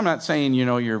I'm not saying,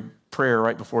 your prayer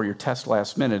right before your test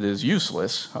last minute is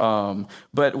useless.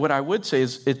 But what I would say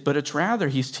is, but it's rather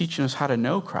he's teaching us how to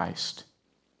know Christ.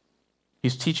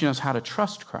 He's teaching us how to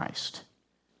trust Christ.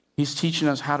 He's teaching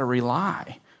us how to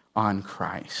rely on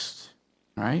Christ,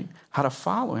 right? How to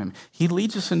follow him. He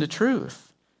leads us into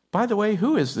truth. By the way,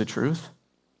 who is the truth?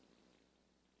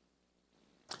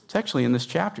 It's actually in this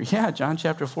chapter. Yeah, John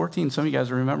chapter 14. Some of you guys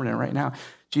are remembering it right now.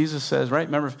 Jesus says, right?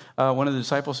 Remember, one of the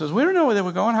disciples says, we don't know where they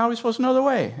were going. How are we supposed to know the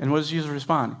way? And what does Jesus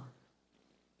respond?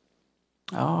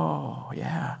 Oh,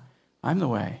 yeah, I'm the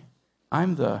way.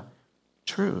 I'm the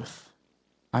truth.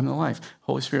 I'm the life.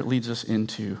 Holy Spirit leads us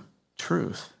into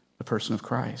truth, the person of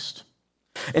Christ.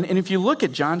 And if you look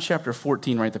at John chapter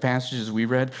 14, right, the passages we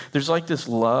read, there's like this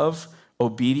love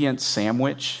obedience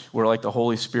sandwich where like the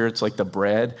Holy Spirit's like the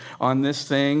bread on this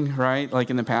thing, right?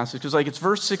 Like in the passage. Because like it's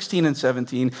verse 16 and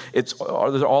 17,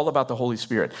 they're all about the Holy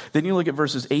Spirit. Then you look at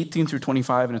verses 18 through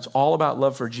 25 and it's all about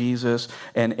love for Jesus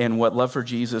and what love for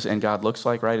Jesus and God looks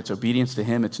like, right? It's obedience to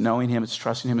him, it's knowing him, it's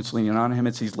trusting him, it's leaning on him,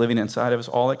 it's he's living inside of us,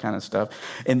 all that kind of stuff.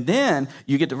 And then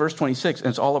you get to verse 26 and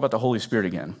it's all about the Holy Spirit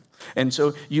again. And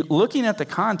so you looking at the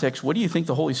context, what do you think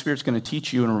the Holy Spirit's going to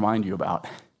teach you and remind you about?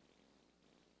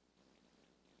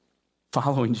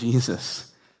 Following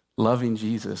Jesus, loving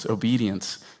Jesus,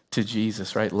 obedience to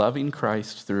Jesus, right? Loving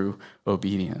Christ through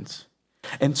obedience.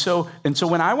 And so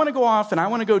when I want to go off and I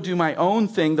want to go do my own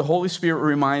thing, the Holy Spirit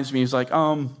reminds me, he's like,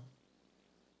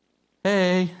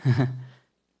 hey,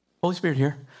 Holy Spirit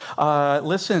here.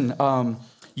 Listen,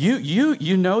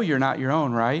 you know you're not your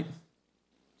own, right?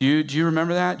 Do you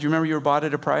remember that? Do you remember you were bought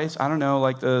at a price? I don't know,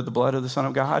 like the blood of the Son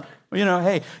of God?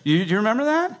 Hey, do you remember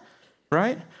that?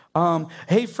 Right?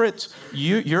 Hey, Fritz,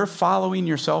 you're following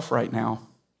yourself right now.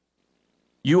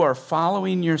 You are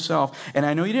following yourself. And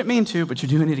I know you didn't mean to, but you're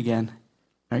doing it again.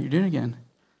 Right? You're doing it again.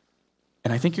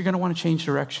 And I think you're going to want to change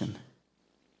direction.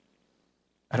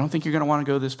 I don't think you're going to want to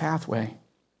go this pathway.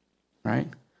 Right?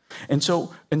 And so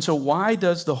why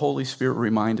does the Holy Spirit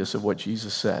remind us of what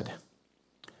Jesus said?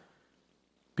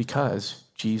 Because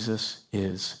Jesus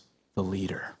is the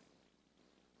leader.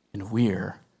 And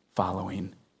we're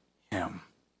following him.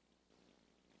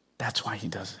 That's why he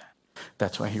does that.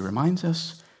 That's why he reminds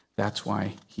us. That's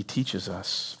why he teaches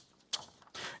us.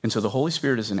 And so the Holy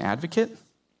Spirit is an advocate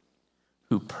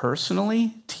who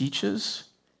personally teaches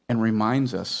and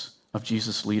reminds us of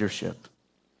Jesus' leadership.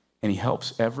 And he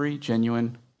helps every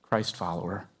genuine Christ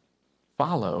follower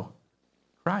follow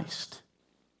Christ.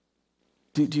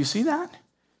 Do you see that?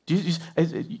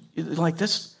 Like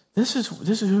this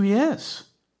is who he is.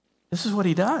 This is what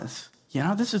he does. You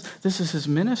know, this is his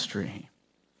ministry.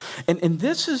 And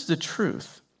this is the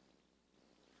truth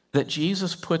that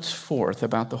Jesus puts forth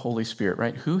about the Holy Spirit,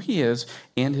 right? Who he is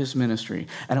and his ministry.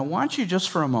 And I want you just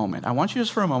for a moment,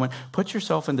 put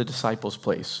yourself in the disciples'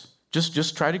 place.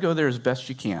 Just try to go there as best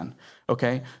you can,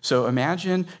 okay? So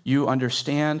imagine you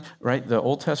understand, right, the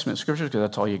Old Testament scriptures, because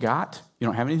that's all you got. You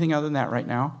don't have anything other than that right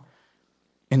now.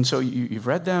 And so you've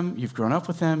read them, you've grown up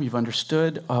with them, you've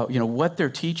understood what they're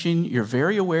teaching. You're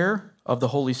very aware of the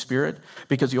Holy Spirit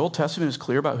because the Old Testament is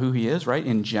clear about who he is, right?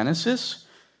 In Genesis,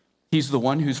 he's the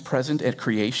one who's present at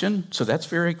creation, so that's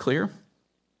very clear.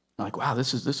 Like, wow,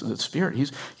 this is the Spirit.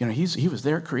 He was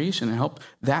there at creation and helped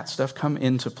that stuff come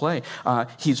into play.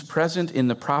 He's present in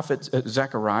the prophet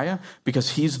Zechariah because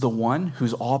he's the one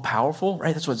who's all powerful,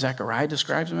 right? That's what Zechariah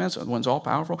describes him as. The one's all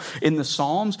powerful. In the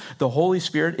Psalms, the Holy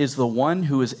Spirit is the one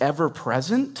who is ever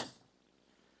present.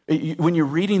 When you're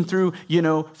reading through,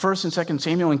 1st and 2nd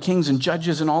Samuel and Kings and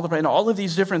Judges and all of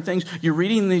these different things, you're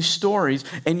reading these stories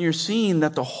and you're seeing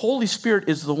that the Holy Spirit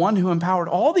is the one who empowered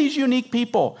all these unique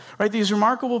people, right? These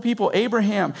remarkable people,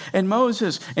 Abraham and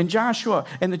Moses and Joshua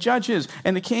and the judges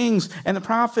and the kings and the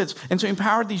prophets. And so he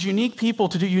empowered these unique people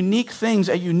to do unique things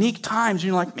at unique times. And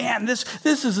you're like, man, this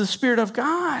is the Spirit of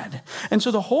God. And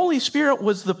so the Holy Spirit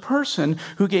was the person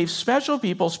who gave special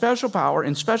people special power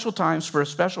in special times for a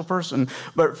special person,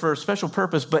 but for a special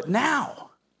purpose. But now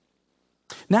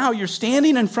you're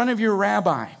standing in front of your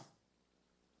rabbi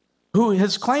who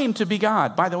has claimed to be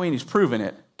God. By the way, and he's proven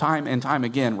it time and time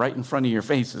again right in front of your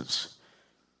faces.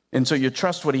 And so you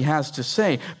trust what he has to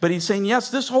say. But he's saying,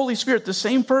 yes, this Holy Spirit, the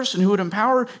same person who would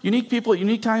empower unique people at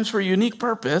unique times for a unique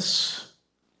purpose,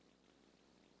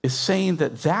 is saying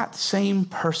that same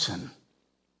person,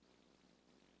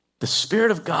 the Spirit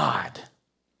of God,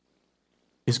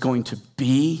 is going to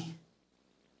be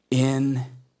in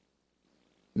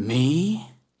me.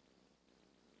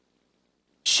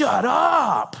 Shut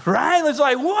up, right? It's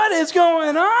like, what is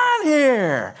going on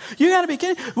here? You got to be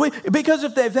kidding. Because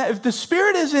if the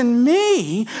Spirit is in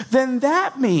me, then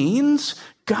that means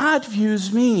God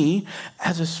views me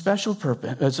as a special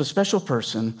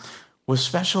person with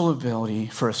special ability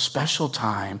for a special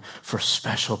time, for a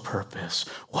special purpose.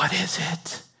 What is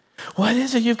it? What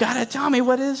is it? You've got to tell me,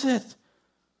 what is it?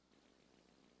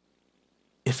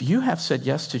 If you have said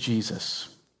yes to Jesus,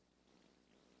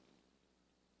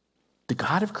 the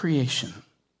God of creation,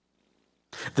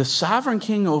 the sovereign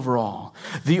king over all,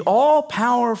 the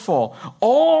all-powerful,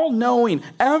 all-knowing,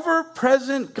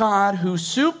 ever-present God who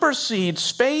supersedes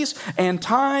space and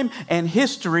time and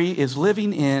history is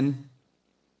living in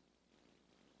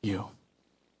you.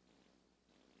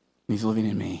 He's living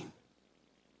in me.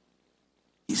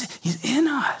 He's in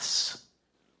us.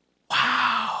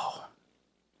 Wow.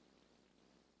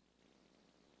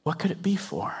 What could it be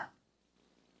for?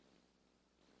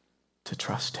 To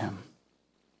trust him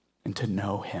and to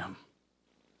know him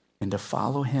and to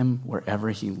follow him wherever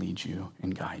he leads you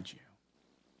and guides you.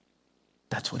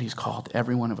 That's what he's called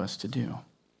every one of us to do.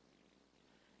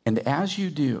 And as you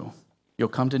do, you'll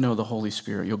come to know the Holy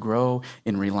Spirit. You'll grow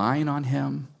in relying on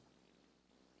him.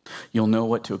 You'll know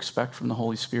what to expect from the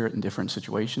Holy Spirit in different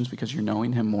situations because you're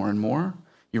knowing him more and more.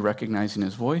 You're recognizing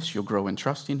his voice. You'll grow in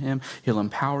trusting him. He'll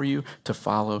empower you to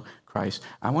follow Christ.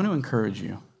 I want to encourage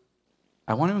you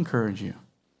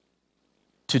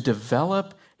to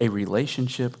develop a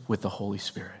relationship with the Holy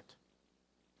Spirit.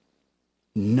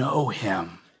 Know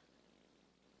him.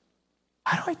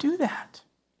 How do I do that?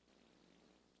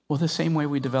 Well, the same way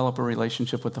we develop a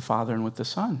relationship with the Father and with the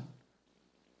Son.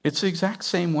 It's the exact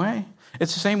same way.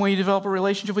 It's the same way you develop a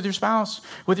relationship with your spouse,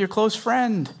 with your close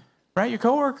friend, right? Your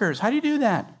coworkers. How do you do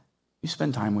that? You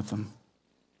spend time with them.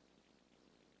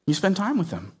 You spend time with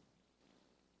them.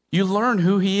 You learn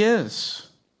who he is.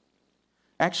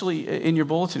 Actually, in your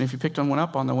bulletin, if you picked one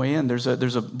up on the way in, there's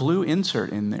a blue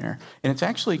insert in there. And it's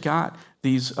actually got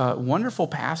these wonderful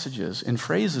passages and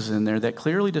phrases in there that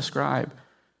clearly describe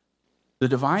the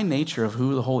divine nature of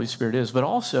who the Holy Spirit is, but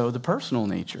also the personal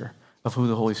nature of who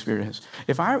the Holy Spirit is.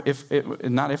 If I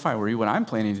were you, what I'm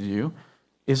planning to do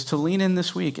is to lean in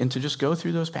this week and to just go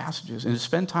through those passages and to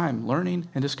spend time learning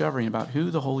and discovering about who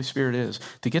the Holy Spirit is,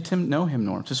 to get to know him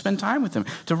more, to spend time with him,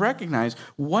 to recognize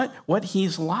what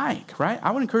he's like, right?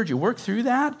 I would encourage you, work through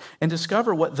that and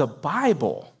discover what the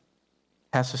Bible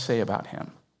has to say about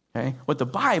him, okay? What the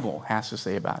Bible has to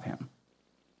say about him.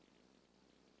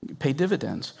 Pay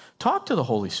dividends. Talk to the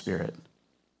Holy Spirit.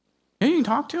 You can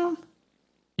talk to him.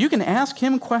 You can ask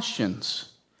him questions.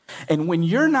 And when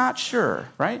you're not sure,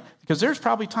 right? Because there's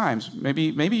probably times,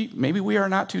 maybe we are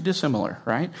not too dissimilar,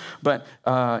 right? But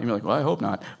you're like, well, I hope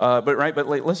not. But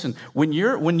listen, when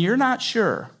you're not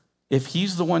sure if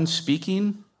he's the one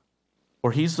speaking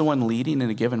or he's the one leading in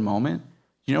a given moment,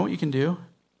 you know what you can do?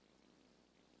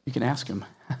 You can ask him.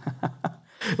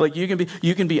 Like you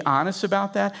can be honest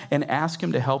about that and ask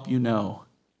him to help you know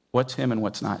what's him and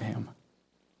what's not him.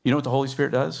 You know what the Holy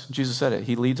Spirit does? Jesus said it.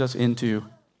 He leads us into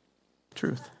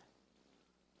truth.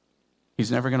 He's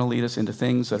never going to lead us into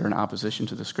things that are in opposition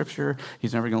to the Scripture.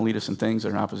 He's never going to lead us in things that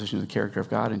are in opposition to the character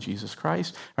of God and Jesus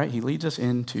Christ. Right? He leads us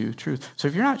into truth. So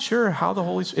if you're not sure how the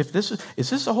Holy, if this is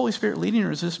this the Holy Spirit leading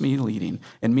or is this me leading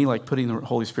and me like putting the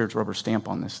Holy Spirit's rubber stamp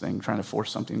on this thing, trying to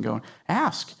force something going?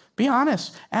 Ask. Be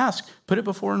honest. Ask. Put it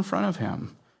before in front of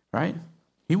him. Right?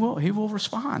 He will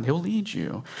respond. He'll lead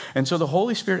you. And so the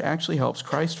Holy Spirit actually helps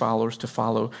Christ followers to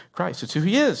follow Christ. It's who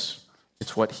he is.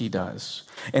 It's what he does.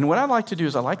 And what I'd like to do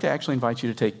is I'd like to actually invite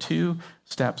you to take 2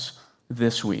 steps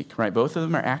this week, right? Both of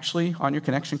them are actually on your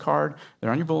connection card. They're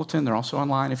on your bulletin. They're also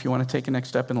online if you want to take a next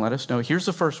step and let us know. Here's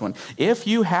the first one. If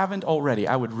you haven't already,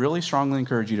 I would really strongly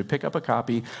encourage you to pick up a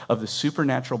copy of the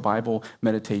Supernatural Bible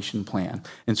Meditation Plan.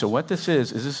 And so what this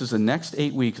is this is the next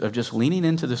 8 weeks of just leaning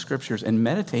into the Scriptures and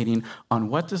meditating on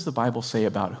what does the Bible say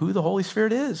about who the Holy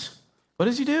Spirit is. What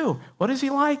does he do? What is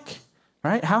he like?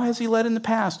 Right? How has he led in the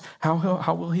past?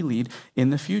 How will he lead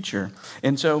in the future?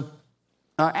 And so,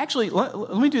 actually,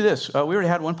 let me do this. We already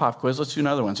had one pop quiz. Let's do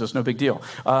another one, so it's no big deal.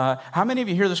 How many of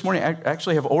you here this morning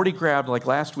actually have already grabbed, like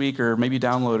last week or maybe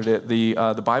downloaded it,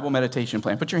 the Bible Meditation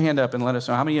Plan? Put your hand up and let us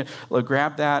know. How many of you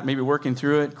grabbed that, maybe working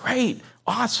through it? Great.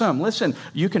 Awesome. Listen,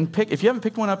 you can pick, if you haven't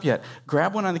picked one up yet,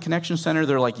 grab one on the Connection Center.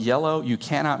 They're like yellow. You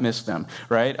cannot miss them,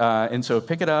 right? And so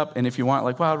pick it up. And if you want,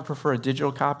 like, well, I would prefer a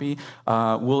digital copy,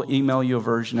 we'll email you a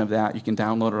version of that. You can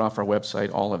download it off our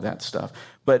website, all of that stuff.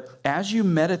 But as you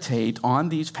meditate on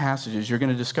these passages, you're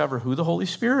going to discover who the Holy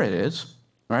Spirit is,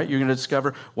 right? You're going to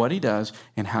discover what he does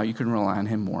and how you can rely on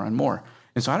him more and more.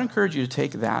 And so I'd encourage you to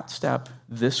take that step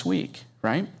this week,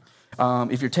 right?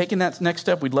 If you're taking that next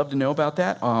step, we'd love to know about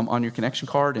that on your connection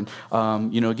card. And,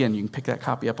 again, you can pick that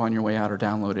copy up on your way out or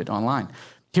download it online.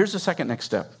 Here's the second next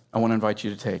step I want to invite you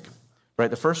to take. Right?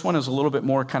 The first one is a little bit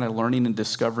more kind of learning and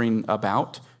discovering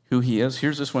about who he is.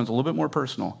 Here's this one's a little bit more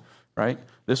personal, right?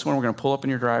 This one, we're going to pull up in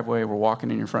your driveway. We're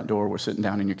walking in your front door. We're sitting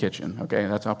down in your kitchen. Okay,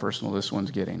 that's how personal this one's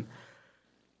getting.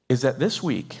 Is that this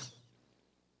week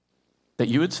that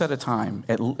you would set aside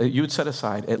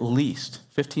at least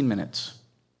 15 minutes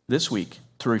this week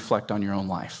to reflect on your own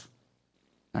life,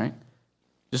 right?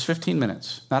 Just 15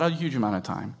 minutes, not a huge amount of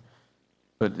time,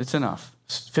 but it's enough.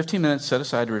 15 minutes set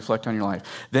aside to reflect on your life.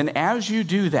 Then as you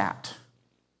do that,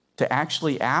 to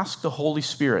actually ask the Holy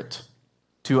Spirit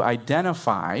to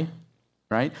identify,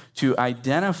 right? To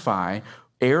identify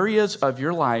areas of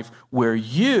your life where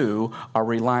you are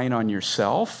relying on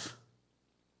yourself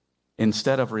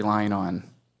instead of relying on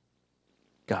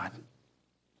God,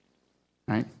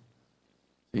 right?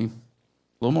 See, a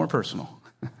little more personal.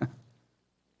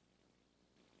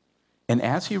 And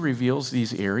as he reveals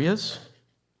these areas,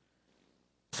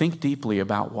 think deeply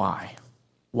about why.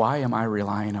 Why am I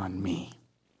relying on me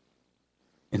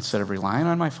instead of relying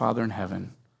on my Father in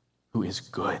heaven, who is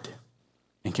good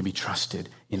and can be trusted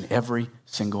in every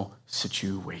single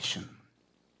situation?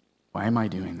 Why am I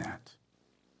doing that?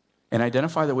 And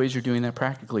identify the ways you're doing that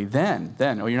practically. Then,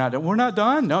 you're not done. We're not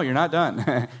done. No, you're not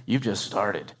done. You've just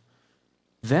started.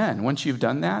 Then, once you've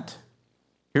done that,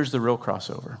 here's the real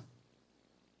crossover.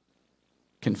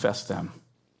 Confess them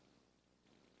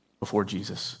before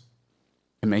Jesus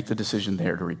and make the decision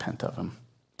there to repent of them,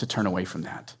 to turn away from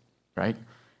that, right?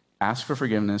 Ask for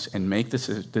forgiveness and make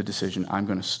the decision, I'm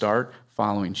going to start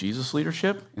following Jesus'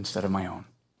 leadership instead of my own.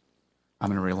 I'm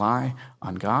going to rely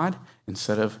on God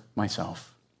instead of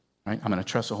myself, right? I'm going to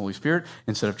trust the Holy Spirit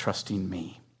instead of trusting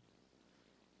me.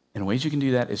 And ways you can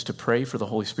do that is to pray for the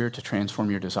Holy Spirit to transform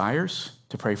your desires,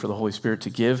 to pray for the Holy Spirit to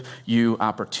give you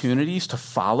opportunities to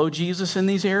follow Jesus in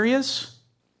these areas,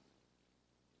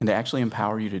 and to actually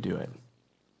empower you to do it.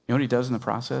 You know what he does in the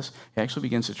process? He actually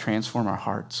begins to transform our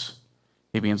hearts.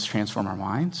 He begins to transform our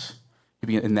minds.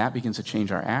 And that begins to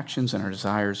change our actions and our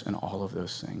desires and all of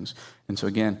those things. And so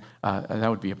again, that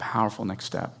would be a powerful next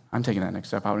step. I'm taking that next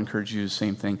step. I would encourage you to do the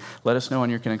same thing. Let us know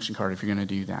on your connection card if you're going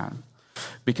to do that.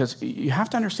 Because you have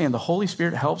to understand the Holy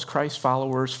Spirit helps Christ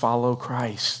followers follow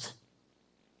Christ.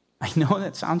 I know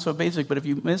that sounds so basic, but if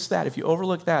you miss that, if you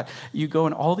overlook that, you go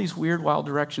in all these weird, wild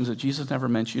directions that Jesus never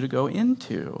meant you to go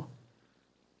into.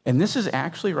 And this is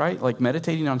actually, right, like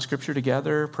meditating on Scripture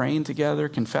together, praying together,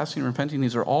 confessing, repenting.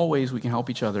 These are all ways we can help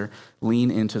each other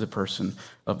lean into the person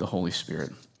of the Holy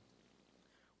Spirit.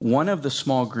 One of the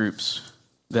small groups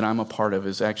that I'm a part of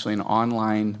is actually an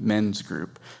online men's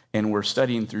group, and we're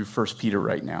studying through 1 Peter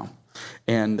right now.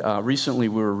 And recently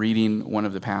we were reading one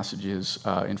of the passages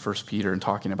in 1 Peter and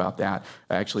talking about that,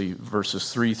 actually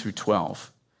verses 3 through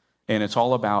 12. And it's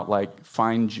all about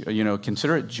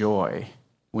consider it joy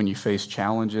when you face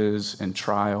challenges and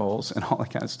trials and all that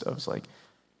kind of stuff. It's like,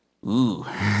 ooh,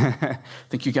 I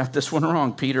think you got this one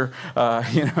wrong, Peter.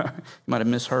 You might have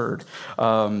misheard.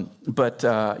 But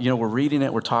we're reading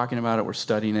it, we're talking about it, we're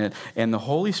studying it, and the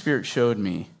Holy Spirit showed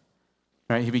me,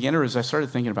 right? As I started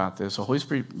thinking about this, the Holy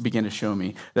Spirit began to show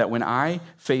me that when I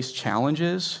face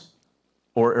challenges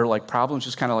or like problems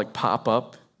just kind of like pop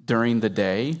up during the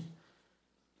day,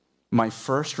 my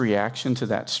first reaction to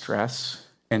that stress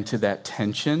and to that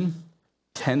tension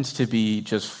tends to be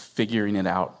just figuring it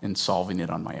out and solving it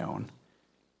on my own.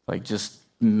 Like just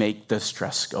make the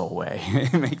stress go away,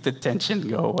 make the tension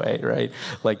go away, right?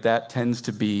 Like that tends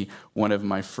to be one of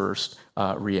my first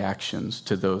reactions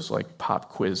to those like pop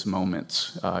quiz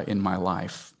moments in my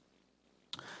life.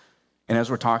 And as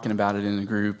we're talking about it in the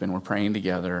group and we're praying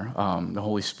together, the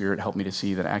Holy Spirit helped me to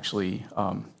see that actually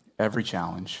every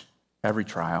challenge, every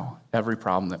trial, every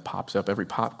problem that pops up, every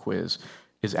pop quiz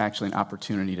is actually an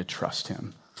opportunity to trust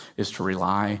him, is to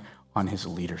rely on his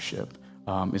leadership,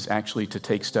 is actually to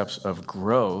take steps of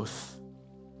growth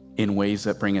in ways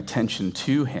that bring attention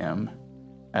to him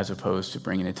as opposed to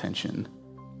bringing attention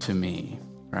to me,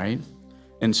 right?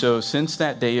 And so since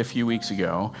that day a few weeks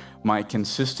ago, my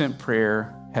consistent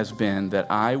prayer has been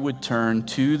that I would turn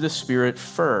to the Spirit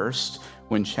first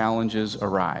when challenges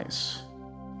arise.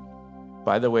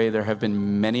 By the way, there have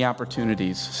been many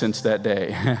opportunities since that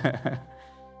day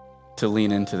to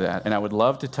lean into that. And I would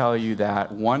love to tell you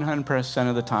that 100%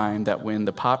 of the time that when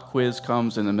the pop quiz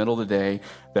comes in the middle of the day,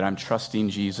 that I'm trusting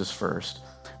Jesus first.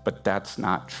 But that's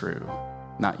not true.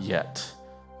 Not yet,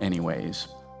 anyways.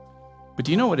 But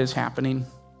do you know what is happening?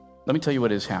 Let me tell you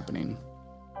what is happening.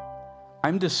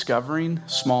 I'm discovering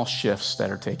small shifts that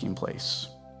are taking place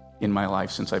in my life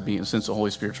since the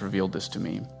Holy Spirit's revealed this to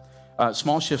me.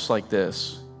 Small shifts like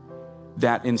this,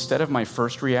 that instead of my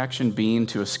first reaction being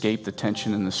to escape the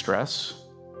tension and the stress,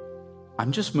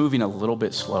 I'm just moving a little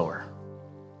bit slower,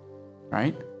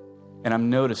 right? And I'm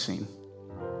noticing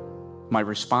my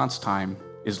response time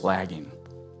is lagging.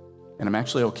 And I'm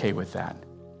actually okay with that.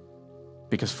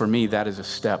 Because for me, that is a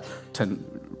step to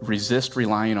resist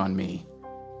relying on me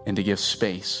and to give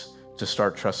space to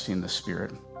start trusting the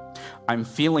Spirit. I'm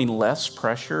feeling less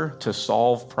pressure to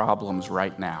solve problems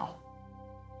right now,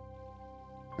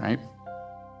 right?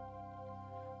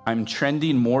 I'm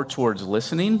trending more towards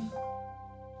listening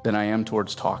than I am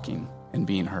towards talking and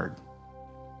being heard,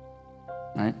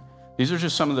 right? These are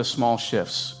just some of the small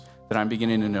shifts that I'm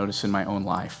beginning to notice in my own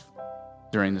life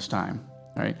during this time,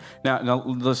 right? Now,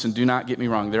 listen, do not get me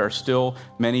wrong. There are still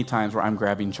many times where I'm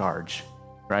grabbing charge,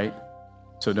 right?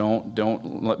 So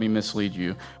don't let me mislead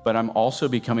you. But I'm also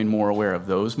becoming more aware of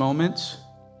those moments,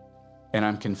 and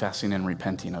I'm confessing and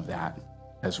repenting of that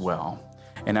as well.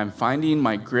 And I'm finding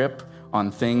my grip on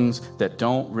things that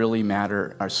don't really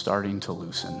matter are starting to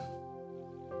loosen.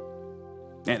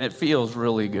 And it feels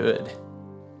really good,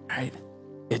 right?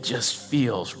 It just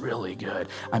feels really good.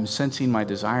 I'm sensing my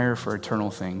desire for eternal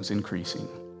things increasing.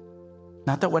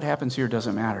 Not that what happens here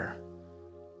doesn't matter,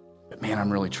 but man,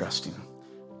 I'm really trusting.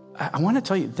 I want to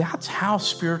tell you, that's how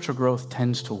spiritual growth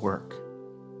tends to work.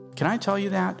 Can I tell you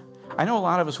that? I know a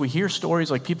lot of us, we hear stories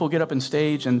like people get up on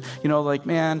stage and, like,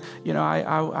 man,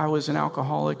 I was an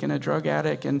alcoholic and a drug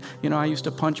addict and, I used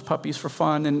to punch puppies for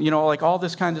fun and, like all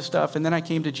this kind of stuff. And then I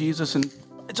came to Jesus and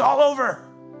it's all over.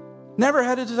 Never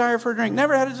had a desire for a drink,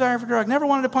 never had a desire for a drug, never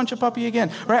wanted to punch a puppy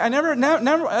again, right? I never,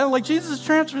 like Jesus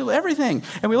transferred everything.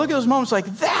 And we look at those moments like,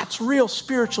 that's real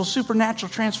spiritual,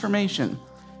 supernatural transformation.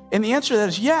 And the answer to that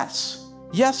is yes.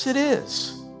 Yes, it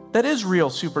is. That is real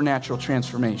supernatural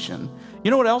transformation.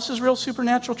 You know what else is real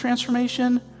supernatural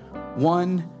transformation?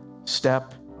 One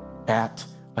step at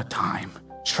a time.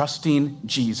 Trusting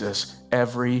Jesus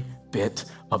every bit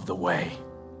of the way.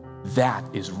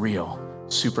 That is real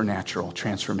supernatural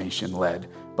transformation led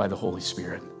by the Holy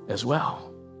Spirit as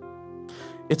well.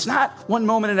 It's not one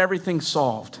moment and everything's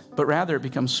solved, but rather it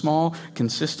becomes small,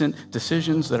 consistent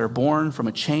decisions that are born from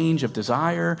a change of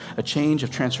desire, a change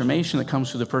of transformation that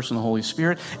comes through the person of the Holy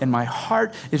Spirit. And my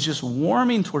heart is just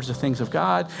warming towards the things of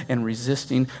God and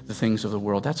resisting the things of the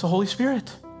world. That's the Holy Spirit.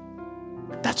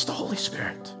 That's the Holy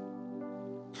Spirit.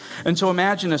 And so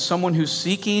imagine as someone who's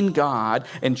seeking God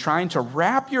and trying to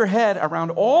wrap your head around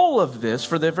all of this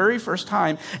for the very first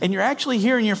time, and you're actually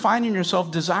here and you're finding yourself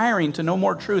desiring to know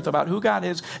more truth about who God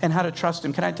is and how to trust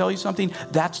Him. Can I tell you something?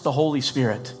 That's the Holy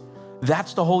Spirit.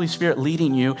 That's the Holy Spirit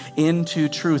leading you into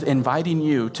truth, inviting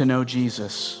you to know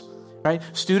Jesus. Right?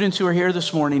 Students who are here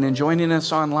this morning and joining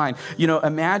us online,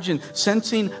 imagine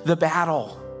sensing the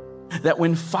battle that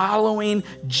when following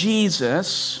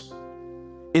Jesus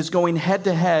is going head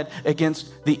to head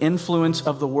against the influence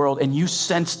of the world, and you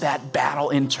sense that battle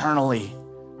internally,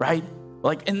 right?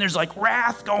 And there's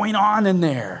wrath going on in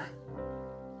there.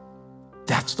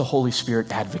 That's the Holy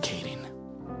Spirit advocating.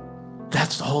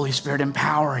 That's the Holy Spirit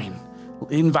empowering,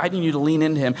 inviting you to lean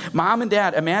into Him. Mom and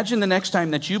Dad, imagine the next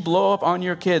time that you blow up on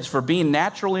your kids for being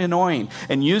naturally annoying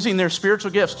and using their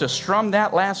spiritual gifts to strum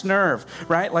that last nerve,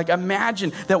 right?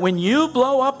 Imagine that when you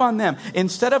blow up on them,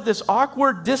 instead of this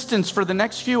awkward distance for the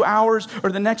next few hours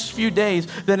or the next few days,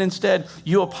 that instead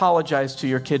you apologize to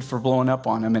your kid for blowing up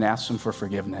on them and ask them for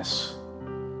forgiveness.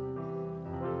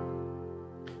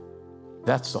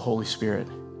 That's the Holy Spirit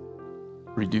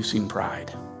reducing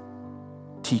pride,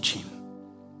 teaching.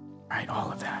 Right,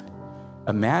 all of that.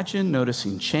 Imagine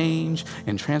noticing change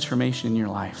and transformation in your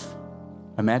life.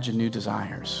 Imagine new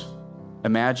desires.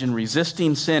 Imagine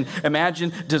resisting sin.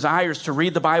 Imagine desires to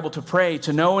read the Bible, to pray,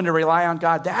 to know and to rely on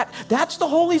God. That's the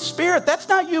Holy Spirit. That's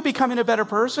not you becoming a better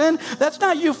person. That's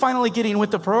not you finally getting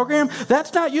with the program.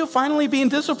 That's not you finally being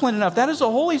disciplined enough. That is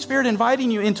the Holy Spirit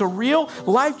inviting you into real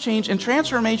life change and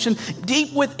transformation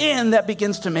deep within that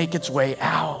begins to make its way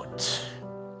out.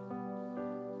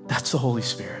 That's the Holy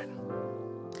Spirit.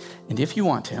 And if you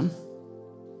want Him,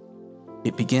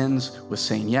 it begins with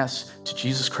saying yes to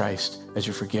Jesus Christ as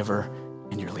your forgiver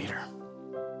and your leader.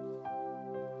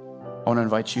 I want to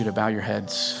invite you to bow your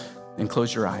heads and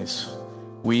close your eyes.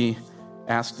 We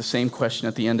ask the same question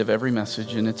at the end of every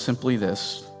message, and it's simply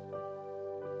this: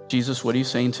 Jesus, what are you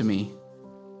saying to me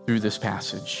through this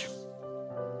passage?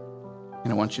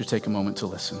 And I want you to take a moment to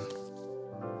listen.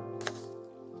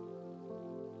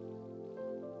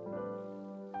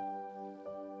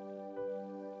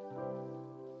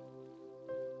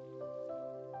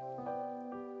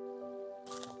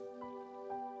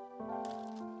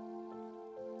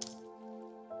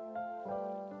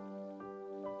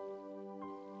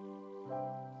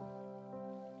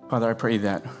 Father, I pray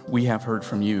that we have heard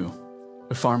from you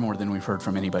far more than we've heard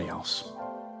from anybody else.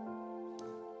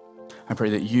 I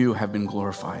pray that you have been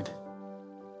glorified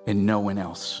and no one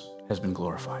else has been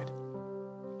glorified.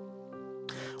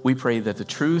 We pray that the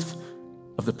truth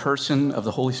of the person of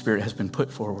the Holy Spirit has been put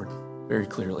forward very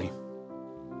clearly,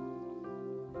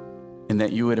 and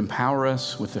that you would empower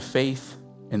us with the faith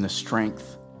and the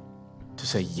strength to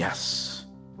say yes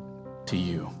to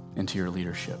you and to your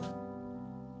leadership.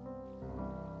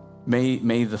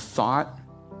 May the thought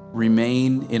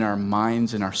remain in our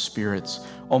minds and our spirits,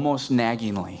 almost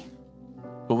naggingly,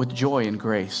 but with joy and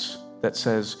grace that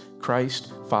says,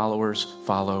 Christ followers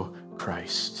follow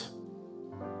Christ.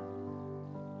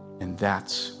 And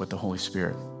that's what the Holy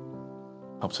Spirit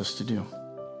helps us to do.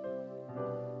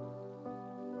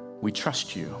 We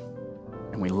trust you,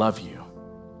 and we love you,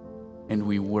 and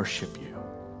we worship you.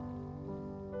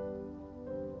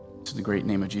 In the great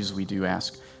name of Jesus, we do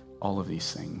ask all of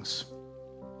these things.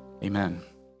 Amen.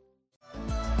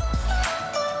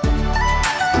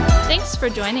 Thanks for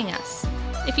joining us.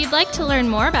 If you'd like to learn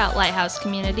more about Lighthouse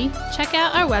Community, check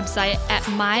out our website at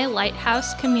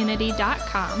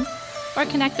mylighthousecommunity.com or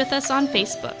connect with us on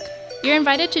Facebook. You're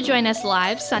invited to join us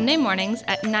live Sunday mornings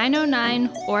at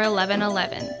 9:09 or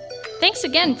 11:11. Thanks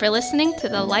again for listening to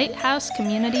the Lighthouse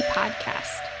Community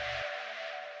Podcast.